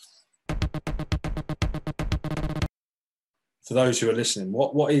supported. for those who are listening,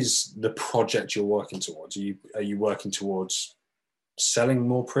 what is the project you're working towards? Are you working towards selling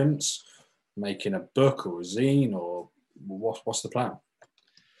more prints, making a book or a zine, or what's the plan?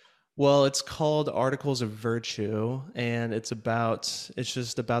 Well, it's called Articles of Virtue, and it's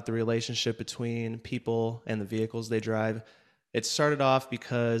just about the relationship between people and the vehicles they drive. It started off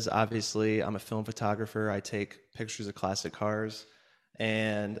because obviously I'm a film photographer. I take pictures of classic cars,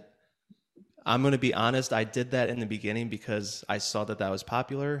 and I'm going to be honest, I did that in the beginning because I saw that was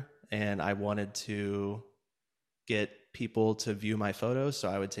popular, and I wanted to get people to view my photos, so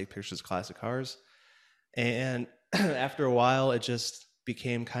I would take pictures of classic cars. And after a while, it just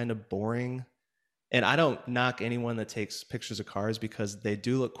became kind of boring. And I don't knock anyone that takes pictures of cars because they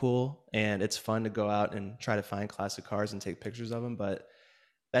do look cool, and it's fun to go out and try to find classic cars and take pictures of them. But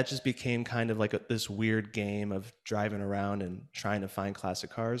that just became kind of like this weird game of driving around and trying to find classic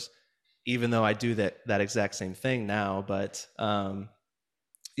cars, even though I do that exact same thing now. But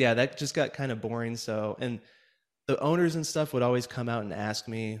yeah, that just got kind of boring. So, and the owners and stuff would always come out and ask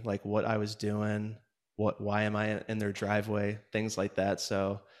me like what I was doing, why am I in their driveway, things like that.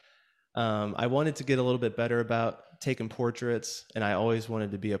 So I wanted to get a little bit better about taking portraits, and I always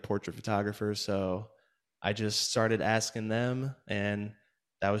wanted to be a portrait photographer. So I just started asking them, and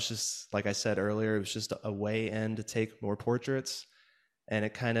that was just, like I said earlier, it was just a way in to take more portraits. And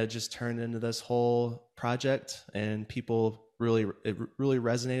it kind of just turned into this whole project, and it really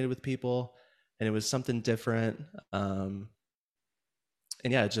resonated with people, and it was something different. And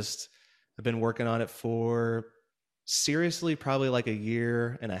yeah, I've been working on it for seriously probably like a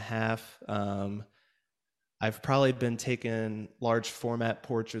year and a half. I've probably been taking large format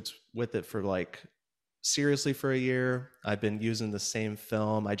portraits with it for seriously for a year. I've been using the same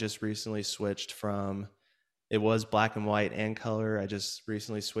film. I just recently switched from, it was black and white and color. I just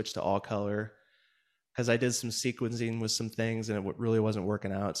recently switched to all color because I did some sequencing with some things and it really wasn't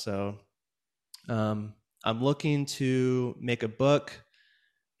working out. So I'm looking to make a book,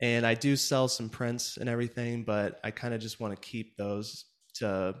 and I do sell some prints and everything, but I kind of just want to keep those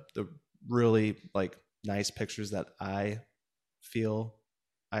to the really nice pictures that I feel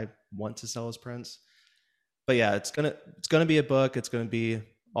I want to sell as prints. But yeah, it's gonna be a book. It's gonna be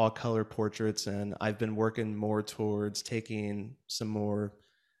all color portraits, and I've been working more towards taking some more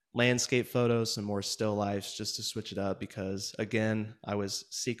landscape photos, some more still lifes, just to switch it up, because again, I was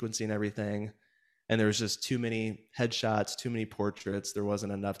sequencing everything and there was just too many headshots, too many portraits. There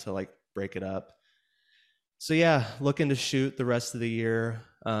wasn't enough to break it up. So yeah, looking to shoot the rest of the year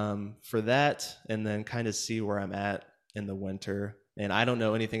for that, and then kind of see where I'm at in the winter. And I don't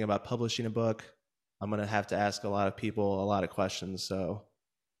know anything about publishing a book. I'm going to have to ask a lot of people a lot of questions. So,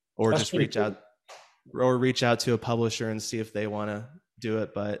 or That's just reach out to a publisher and see if they want to do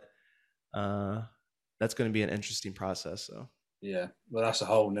it. But that's going to be an interesting process. So. Yeah, well, that's a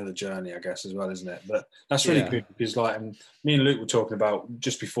whole nother journey, I guess, as well, isn't it? But that's really good because, me and Luke were talking about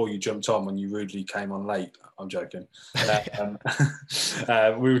just before you jumped on when you rudely came on late. I'm joking.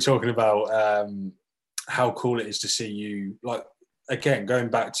 We were talking about how cool it is to see you, again, going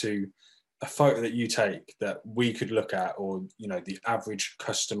back to a photo that you take that we could look at, or, the average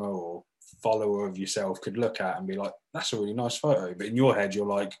customer or follower of yourself could look at and be like, that's a really nice photo. But in your head, you're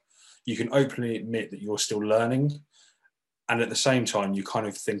like, you can openly admit that you're still learning. And at the same time, you're kind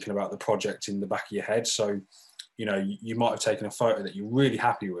of thinking about the project in the back of your head. So, you might have taken a photo that you're really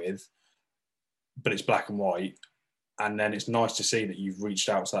happy with, but it's black and white. And then it's nice to see that you've reached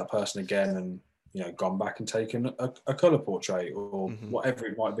out to that person again and, gone back and taken a colour portrait or whatever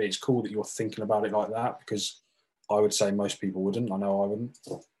it might be. It's cool that you're thinking about it like that, because I would say most people wouldn't. I know I wouldn't.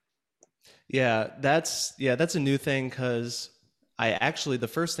 Yeah, that's a new thing, because the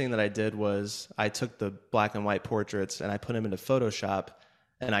first thing that I did was I took the black and white portraits and I put them into Photoshop,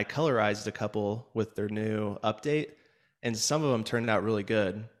 and I colorized a couple with their new update, and some of them turned out really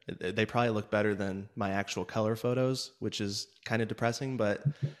good. They probably look better than my actual color photos, which is kind of depressing, but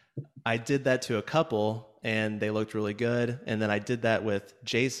I did that to a couple and they looked really good. And then I did that with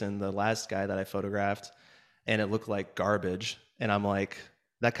Jason, the last guy that I photographed, and it looked like garbage. And I'm like,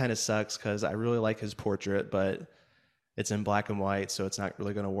 that kind of sucks, because I really like his portrait, but it's in black and white, so it's not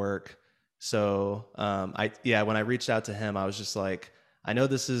really going to work. So when I reached out to him, I was just like, I know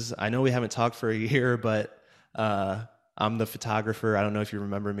we haven't talked for a year, but I'm the photographer. I don't know if you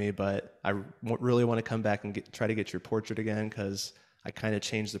remember me, but I really want to come back and try to get your portrait again, because I kind of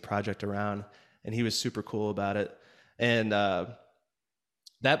changed the project around. And he was super cool about it. And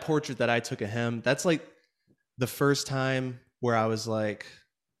that portrait that I took of him, that's the first time where I was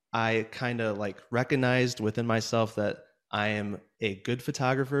I kind of recognized within myself that I am a good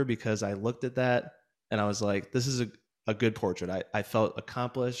photographer, because I looked at that and I was like, this is a good portrait. I felt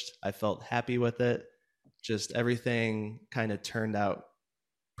accomplished. I felt happy with it. Just everything kind of turned out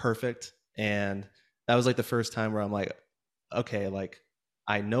perfect. And that was like the first time where I'm like, okay, like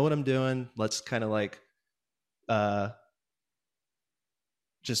I know what I'm doing. Let's kind of like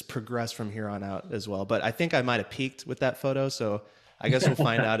just progress from here on out as well. But I think I might have peaked with that photo. So I guess we'll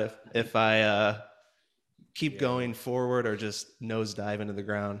find out if I keep going forward or just nosedive into the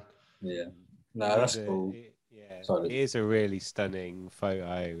ground. Yeah. No, that's It is cool. It is a really stunning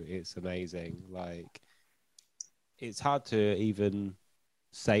photo. It's amazing. Like, it's hard to even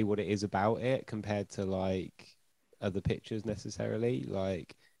say what it is about it compared to like other pictures necessarily.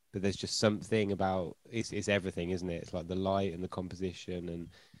 Like, but there's just something about it's everything, isn't it? It's like the light and the composition and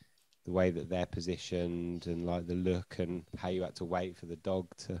the way that they're positioned and like the look and how you had to wait for the dog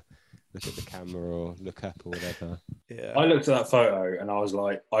to look at the camera or look up or whatever. Yeah. I looked at that photo and I was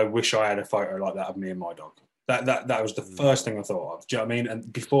like, I wish I had a photo like that of me and my dog. That was the first thing I thought of. Do you know what I mean?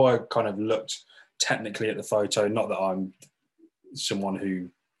 And before I kind of looked technically at the photo, not that I'm someone who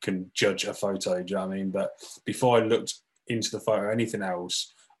can judge a photo, do you know what I mean? But before I looked into the photo, anything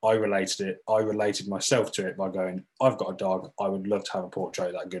else, I related myself to it by going, I've got a dog. I would love to have a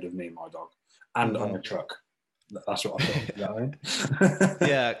portrait that good of me and my dog, and on a truck. That's what I thought. You know what I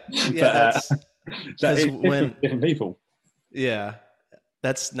mean? Yeah, that's when different people. Yeah,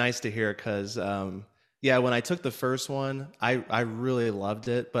 that's nice to hear because when I took the first one, I really loved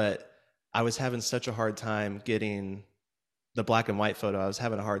it, but I was having such a hard time getting the black and white photo. I was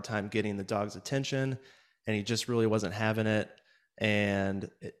having a hard time getting the dog's attention, and he just really wasn't having it. And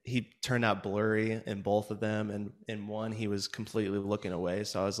he turned out blurry in both of them, and in one he was completely looking away.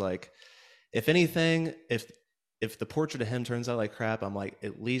 So I was like, if anything, if the portrait of him turns out like crap, I'm like,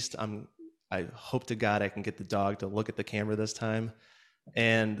 at least I hope to God I can get the dog to look at the camera this time.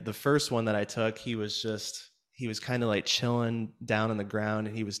 And the first one that I took, he was kind of like chilling down on the ground,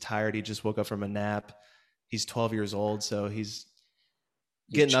 and he was tired. He just woke up from a nap. He's 12 years old, so he's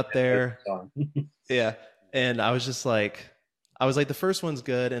getting up there. Yeah. And I was like, the first one's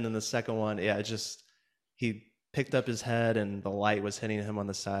good. And then the second one, he picked up his head and the light was hitting him on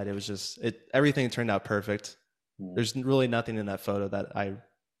the side. It was everything turned out perfect. There's really nothing in that photo that I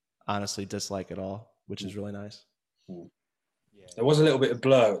honestly dislike at all, which is really nice. There was a little bit of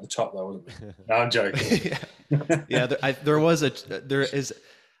blur at the top though, wasn't there? No, I'm joking. There is,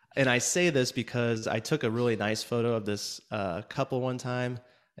 and I say this because I took a really nice photo of this couple one time,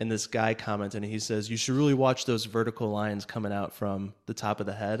 and this guy commented, and he says, you should really watch those vertical lines coming out from the top of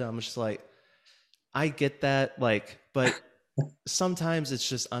the head. I'm just like, I get that, like, but sometimes it's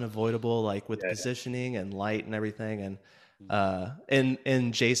just unavoidable, like with positioning and light and everything. And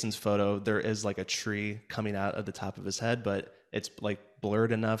in Jason's photo, there is like a tree coming out of the top of his head, but it's like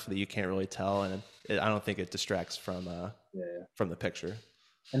blurred enough that you can't really tell, and I don't think it distracts from the picture.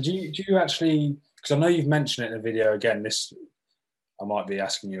 And do you actually, because I know you've mentioned it in a video, again, I might be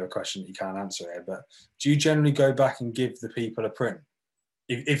asking you a question that you can't answer here, but do you generally go back and give the people a print?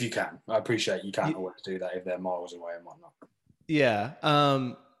 If you can. I appreciate you can't always do that if they're miles away and whatnot. Yeah.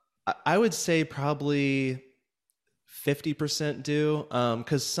 I would say probably 50% do.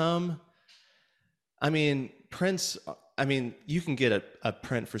 Because prints, you can get a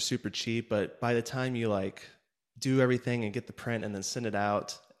print for super cheap, but by the time you like do everything and get the print and then send it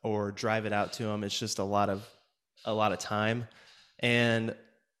out or drive it out to them, it's just a lot of time. And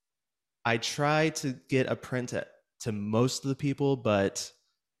I try to get a print to most of the people, but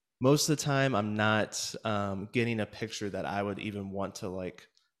most of the time I'm not getting a picture that I would even want to, like,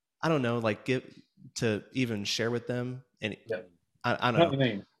 I don't know, like get to even share with them. And I don't know what you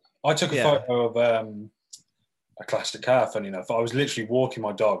mean. I took a photo of a classic car, funny enough. I was literally walking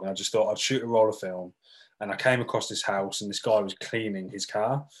my dog and I just thought I'd shoot a roll of film, and I came across this house and this guy was cleaning his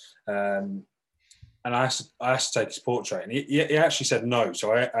car. And I asked to take his portrait, and he actually said no.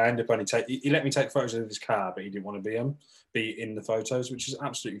 So I ended up he let me take photos of his car, but he didn't want to be in the photos, which is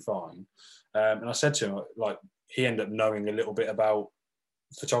absolutely fine. And I said to him, like, he ended up knowing a little bit about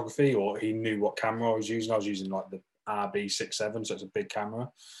photography, or he knew what camera I was using. I was using like the RB67, so it's a big camera.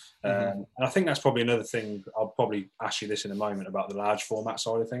 And I think that's probably another thing. I'll probably ask you this in a moment about the large format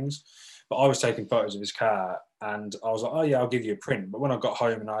side of things. But I was taking photos of his car, and I was like, oh yeah, I'll give you a print. But when I got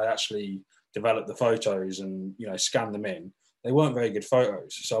home and I actually developed the photos and scanned them in, they weren't very good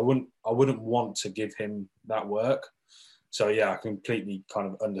photos. So I wouldn't want to give him that work. So yeah, I completely kind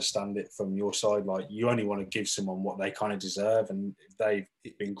of understand it from your side. Like, you only want to give someone what they kind of deserve, and if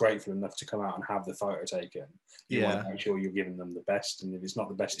they've been grateful enough to come out and have the photo taken, you want to make sure you're giving them the best. And if it's not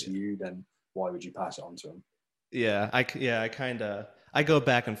the best to you, then why would you pass it on to them? I go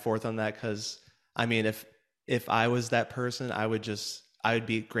back and forth on that, because if if I was that person, I would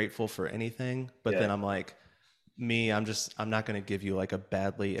be grateful for anything. But then I'm like, I'm not going to give you like a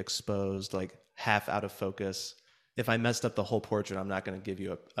badly exposed, like half out of focus. If I messed up the whole portrait, I'm not going to give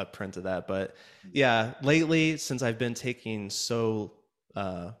you a print of that. But yeah, lately, since I've been taking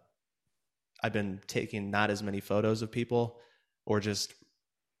not as many photos of people, or just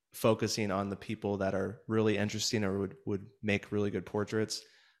focusing on the people that are really interesting or would make really good portraits.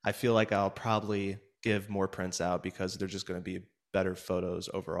 I feel like I'll probably give more prints out because they're just going to be better photos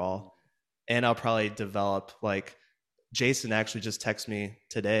overall. And I'll probably develop, like, Jason actually just texted me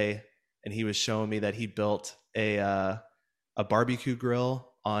today and he was showing me that he built a barbecue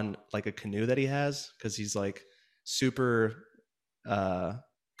grill on like a canoe that he has, because he's like super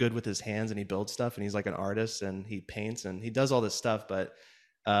good with his hands and he builds stuff, and he's like an artist and he paints and he does all this stuff. But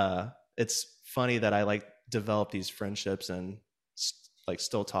it's funny that I like develop these friendships and like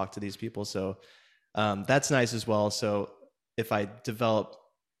still talk to these people. So that's nice as well. So if I develop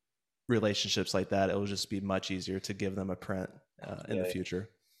relationships like that, it will just be much easier to give them a print in the future.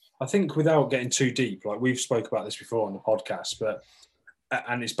 I think without getting too deep, like we've spoke about this before on the podcast,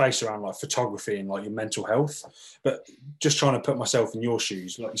 and it's based around like photography and like your mental health, but just trying to put myself in your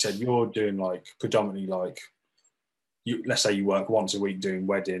shoes. Like you said, you're doing like predominantly like, let's say you work once a week doing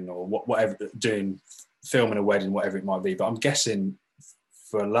wedding or whatever, doing filming a wedding, whatever it might be. But I'm guessing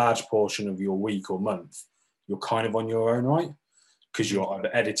for a large portion of your week or month, you're kind of on your own, right? Because you're either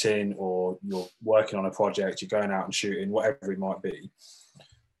editing or you're working on a project, you're going out and shooting, whatever it might be.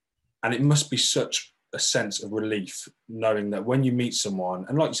 And it must be such a sense of relief knowing that when you meet someone,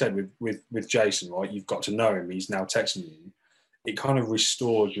 and like you said with Jason, right, you've got to know him, he's now texting you. It kind of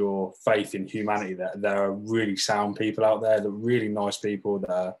restores your faith in humanity, that there are really sound people out there, that are really nice people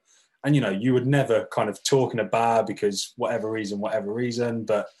there. And, you know, you would never kind of talk in a bar because whatever reason,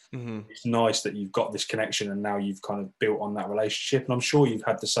 but it's nice that you've got this connection and now you've kind of built on that relationship. And I'm sure you've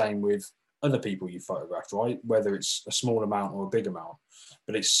had the same with other people you photographed, right? Whether it's a small amount or a big amount,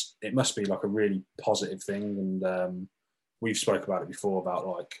 but it must be like a really positive thing. And we've spoke about it before about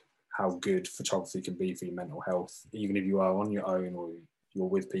like how good photography can be for your mental health, even if you are on your own or you're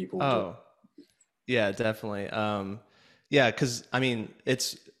with people. Oh, yeah, definitely. Yeah, because I mean,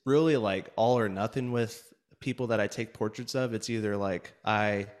 it's really like all or nothing with people that I take portraits of. It's either like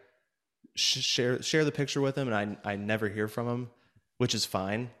I share the picture with them and I never hear from them, which is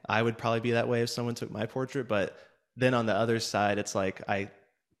fine. I would probably be that way if someone took my portrait. But then on the other side, it's like I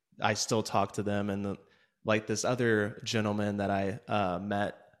still talk to them. And like this other gentleman that I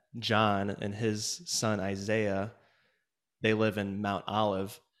met, John, and his son Isaiah, they live in Mount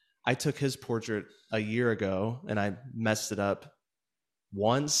Olive. I took his portrait a year ago and I messed it up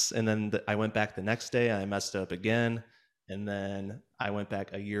once, and then I went back the next day and I messed it up again, and then I went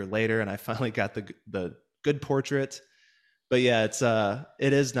back a year later and I finally got the good portrait. But yeah,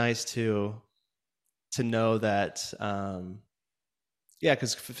 it is nice to know that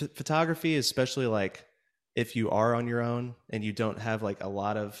because photography, especially like if you are on your own and you don't have like a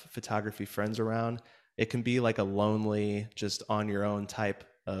lot of photography friends around, it can be like a lonely, just on your own type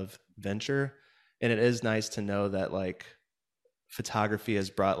of venture. And it is nice to know that like photography has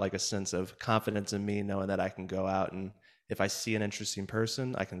brought like a sense of confidence in me, knowing that I can go out and if I see an interesting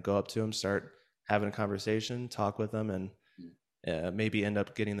person, I can go up to them, start having a conversation, talk with them, and maybe end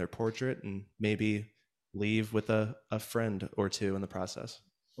up getting their portrait and maybe leave with a friend or two in the process.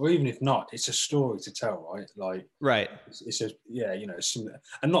 Or even if not, it's a story to tell, right? Like, right. It's just, yeah, you know,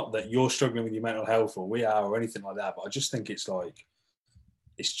 and not that you're struggling with your mental health or we are or anything like that, but I just think it's like,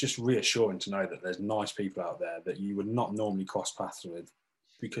 it's just reassuring to know that there's nice people out there that you would not normally cross paths with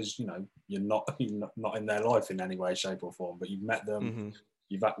because, you know, you're not in their life in any way, shape or form, but you've met them,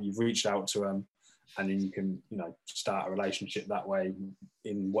 you've reached out to them, and then you can, you know, start a relationship that way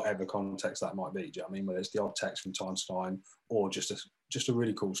in whatever context that might be. Do you know what I mean? Whether it's the odd text from time to time or just a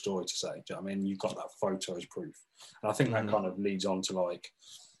really cool story to say. Do you know what I mean? You've got that photo as proof. And I think that kind of leads on to like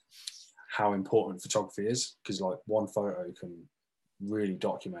how important photography is, because like one photo can really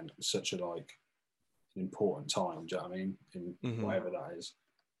document such a like an important time. Do you know what I mean? In whatever that is.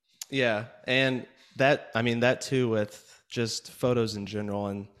 Yeah. And that too, with just photos in general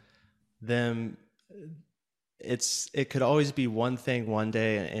and them, it could always be one thing one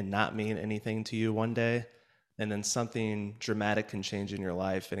day and not mean anything to you one day, and then something dramatic can change in your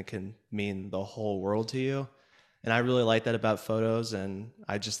life and it can mean the whole world to you. And I really like that about photos, and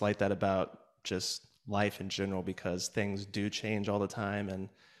I just like that about just life in general, because things do change all the time, and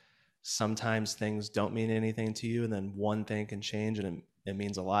sometimes things don't mean anything to you, and then one thing can change and it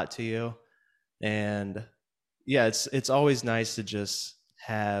means a lot to you. And yeah, it's always nice to just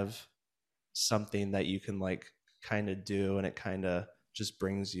have something that you can like kind of do, and it kind of just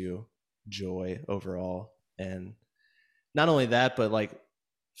brings you joy overall. And not only that, but like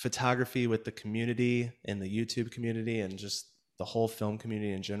photography with the community and the YouTube community and just the whole film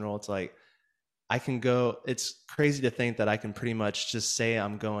community in general, it's like I can go, it's crazy to think that I can pretty much just say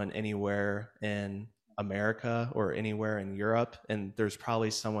I'm going anywhere in America or anywhere in Europe, and there's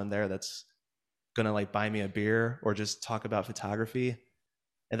probably someone there that's gonna like buy me a beer or just talk about photography.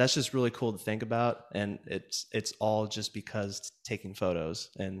 And that's just really cool to think about. And it's all just because taking photos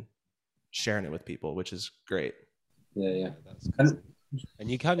and sharing it with people, which is great. Yeah. That's cool. And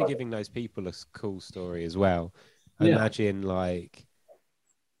you're kind of giving those people a cool story as well. I imagine like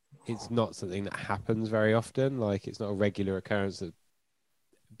it's not something that happens very often. Like it's not a regular occurrence that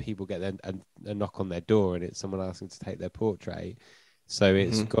people get a knock on their door and it's someone asking to take their portrait. So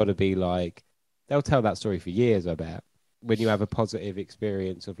it's got to be like, they'll tell that story for years, I bet. When you have a positive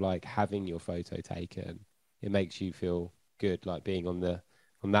experience of like having your photo taken, it makes you feel good, like being on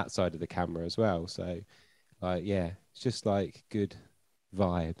that side of the camera as well. So like, yeah, it's just like good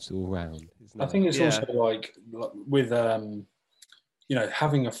vibes all round. I think it's also like with, you know,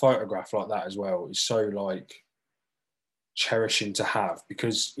 having a photograph like that as well is so like cherishing to have,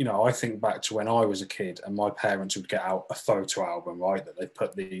 because, you know, I think back to when I was a kid and my parents would get out a photo album, right, that they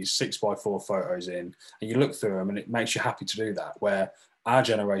put these 6x4 photos in, and you look through them and it makes you happy to do that. Where our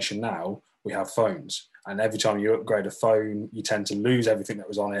generation now, we have phones, and every time you upgrade a phone, you tend to lose everything that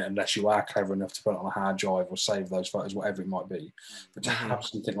was on it unless you are clever enough to put it on a hard drive or save those photos, whatever it might be. But to have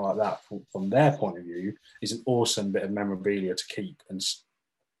something like that from their point of view is an awesome bit of memorabilia to keep and,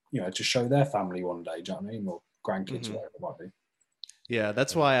 you know, to show their family one day, do you know what I mean? Or grandkids, or whatever it might be. Yeah,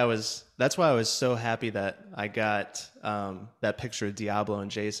 that's why I was so happy that I got that picture of Diablo and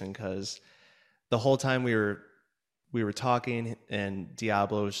Jason, because the whole time we were talking and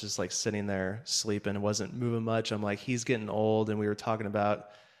Diablo was just like sitting there sleeping and wasn't moving much. I'm like, he's getting old, and we were talking about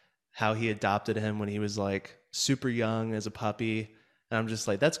how he adopted him when he was like super young as a puppy, and I'm just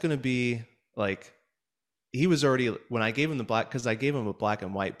like, that's gonna be like, he was already, when I gave him the black, because I gave him a black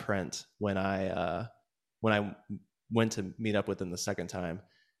and white print when I went to meet up with him the second time,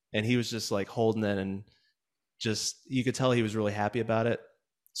 and he was just like holding it, and just, you could tell he was really happy about it.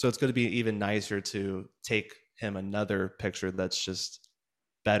 So it's going to be even nicer to take him another picture that's just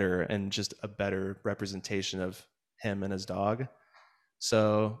better and just a better representation of him and his dog.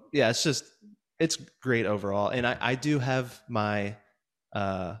 So yeah, it's great overall. And I do have my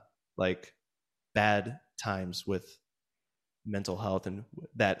like bad times with mental health and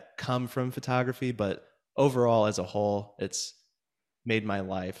that come from photography, but overall as a whole, it's made my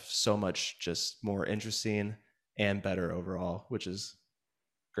life so much just more interesting and better overall, which is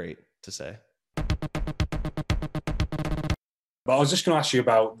great to say. But I was just going to ask you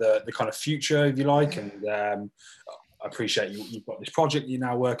about the kind of future, if you like, and I appreciate you've got this project you're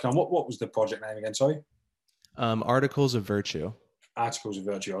now working on. What was the project name again, sorry? Articles of Virtue. Articles of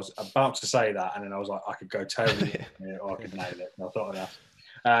Virtue. I was about to say that, and then I was like, I could go terribly or I could nail it. And I thought I'd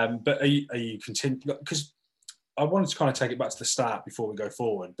ask. But are you continuing? Because I wanted to kind of take it back to the start before we go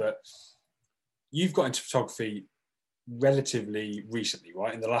forward, but you've got into photography relatively recently,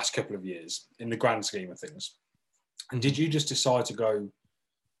 right? In the last couple of years, in the grand scheme of things. And did you just decide to go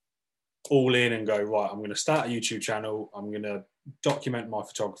all in and go, right, I'm going to start a YouTube channel, I'm going to document my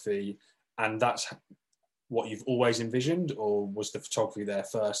photography, and that's what you've always envisioned? Or was the photography there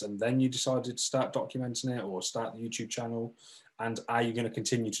first and then you decided to start documenting it or start the YouTube channel? And are you going to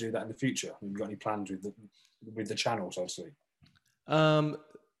continue to do that in the future? Have you got any plans with the channel, so to speak?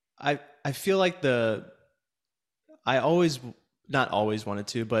 I feel like I always, not always wanted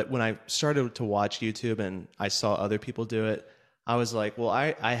to, but when I started to watch YouTube and I saw other people do it, I was like, well,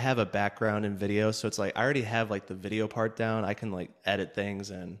 I have a background in video, so it's like I already have like the video part down. I can like edit things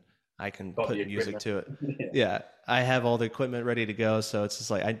and I can put music to it. Yeah, I have all the equipment ready to go, so it's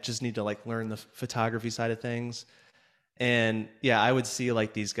just like I just need to like learn the photography side of things. And yeah, I would see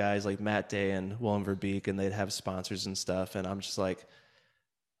like these guys like Matt Day and Willem Verbeek, and they'd have sponsors and stuff, and I'm just like,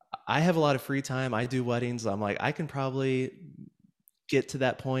 I have a lot of free time. I do weddings. I'm like, I can probably get to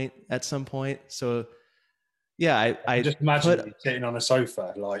that point at some point. So yeah, I just imagine you sitting on a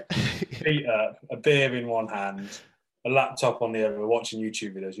sofa, like feet up, a beer in one hand, a laptop on the other, watching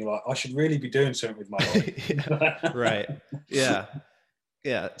YouTube videos. You're like, I should really be doing something with my life. Yeah, right. Yeah.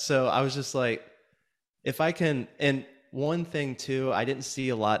 Yeah. So I was just like, if I can, and one thing too, I didn't see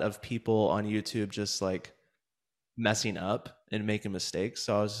a lot of people on YouTube just like messing up and making mistakes.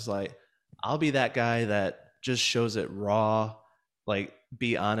 So I was just like, I'll be that guy that just shows it raw, like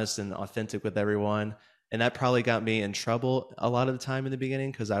be honest and authentic with everyone. And that probably got me in trouble a lot of the time in the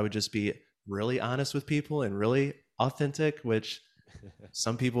beginning, because I would just be really honest with people and really authentic, which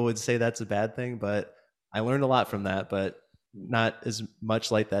some people would say that's a bad thing, but I learned a lot from that, but not as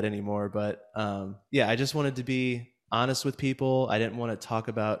much like that anymore. But yeah, I just wanted to be honest with people. I didn't want to talk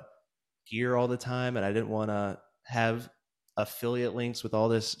about gear all the time, and I didn't want to have affiliate links with all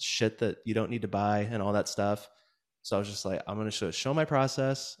this shit that you don't need to buy and all that stuff. So I was just like, I'm going to show my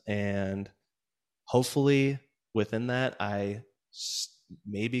process, and hopefully within that, I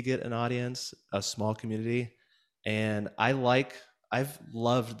maybe get an audience, a small community. And I've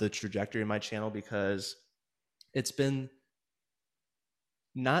loved the trajectory of my channel because it's been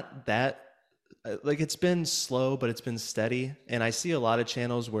not that, like, it's been slow, but it's been steady. And I see a lot of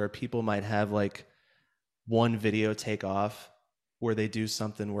channels where people might have like one video take off where they do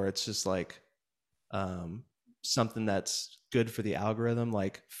something where it's just like something that's good for the algorithm,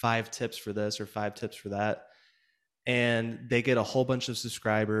 like 5 tips for this or 5 tips for that. And they get a whole bunch of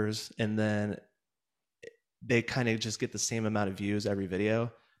subscribers, and then they kind of just get the same amount of views every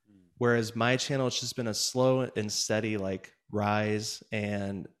video. Whereas my channel, it's just been a slow and steady like rise,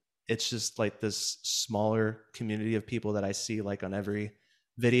 and it's just like this smaller community of people that I see like on every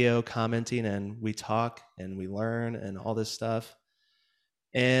video commenting, and we talk and we learn and all this stuff.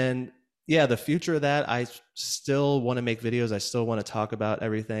 And yeah, the future of that, I still want to make videos. I still want to talk about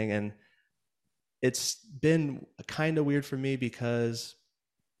everything. And it's been kind of weird for me because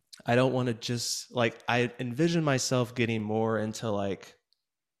I don't want to just like, I envision myself getting more into like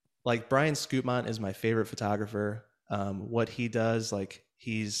Brian Scoopmont is my favorite photographer. What he does, like,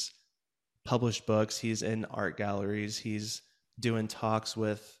 he's published books, he's in art galleries, he's doing talks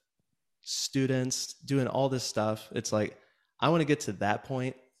with students, doing all this stuff. It's like, I want to get to that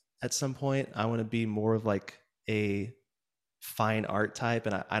point at some point. I want to be more of like a fine art type.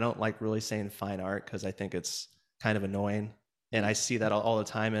 And I don't like really saying fine art because I think it's kind of annoying. And I see that all the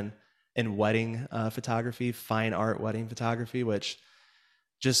time in wedding photography, fine art wedding photography, which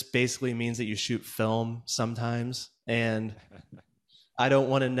just basically means that you shoot film sometimes. And I don't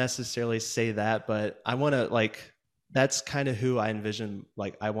want to necessarily say that, but I want to like, that's kind of who I envision,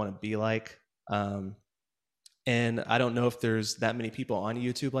 like, I want to be like. And I don't know if there's that many people on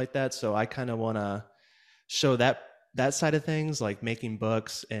YouTube like that. So I kind of want to show that side of things, like making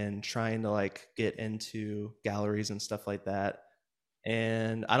books and trying to like get into galleries and stuff like that.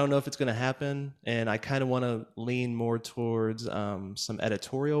 And I don't know if it's going to happen. And I kind of want to lean more towards some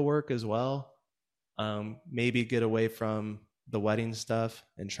editorial work as well. Maybe get away from the wedding stuff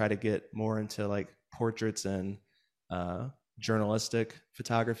and try to get more into like portraits and journalistic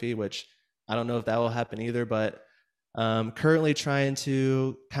photography, which I don't know if that will happen either, but currently trying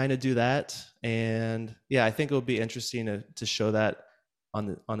to kind of do that. And yeah, I think it'll be interesting to show that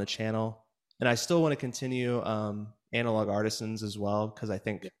on the channel. And I still want to continue Analog Artisans as well, because I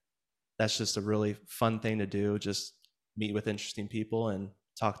think that's just a really fun thing to do. Just meet with interesting people and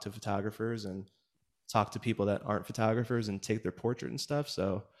talk to photographers and talk to people that aren't photographers and take their portrait and stuff.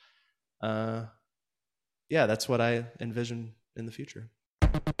 So yeah, that's what I envision in the future.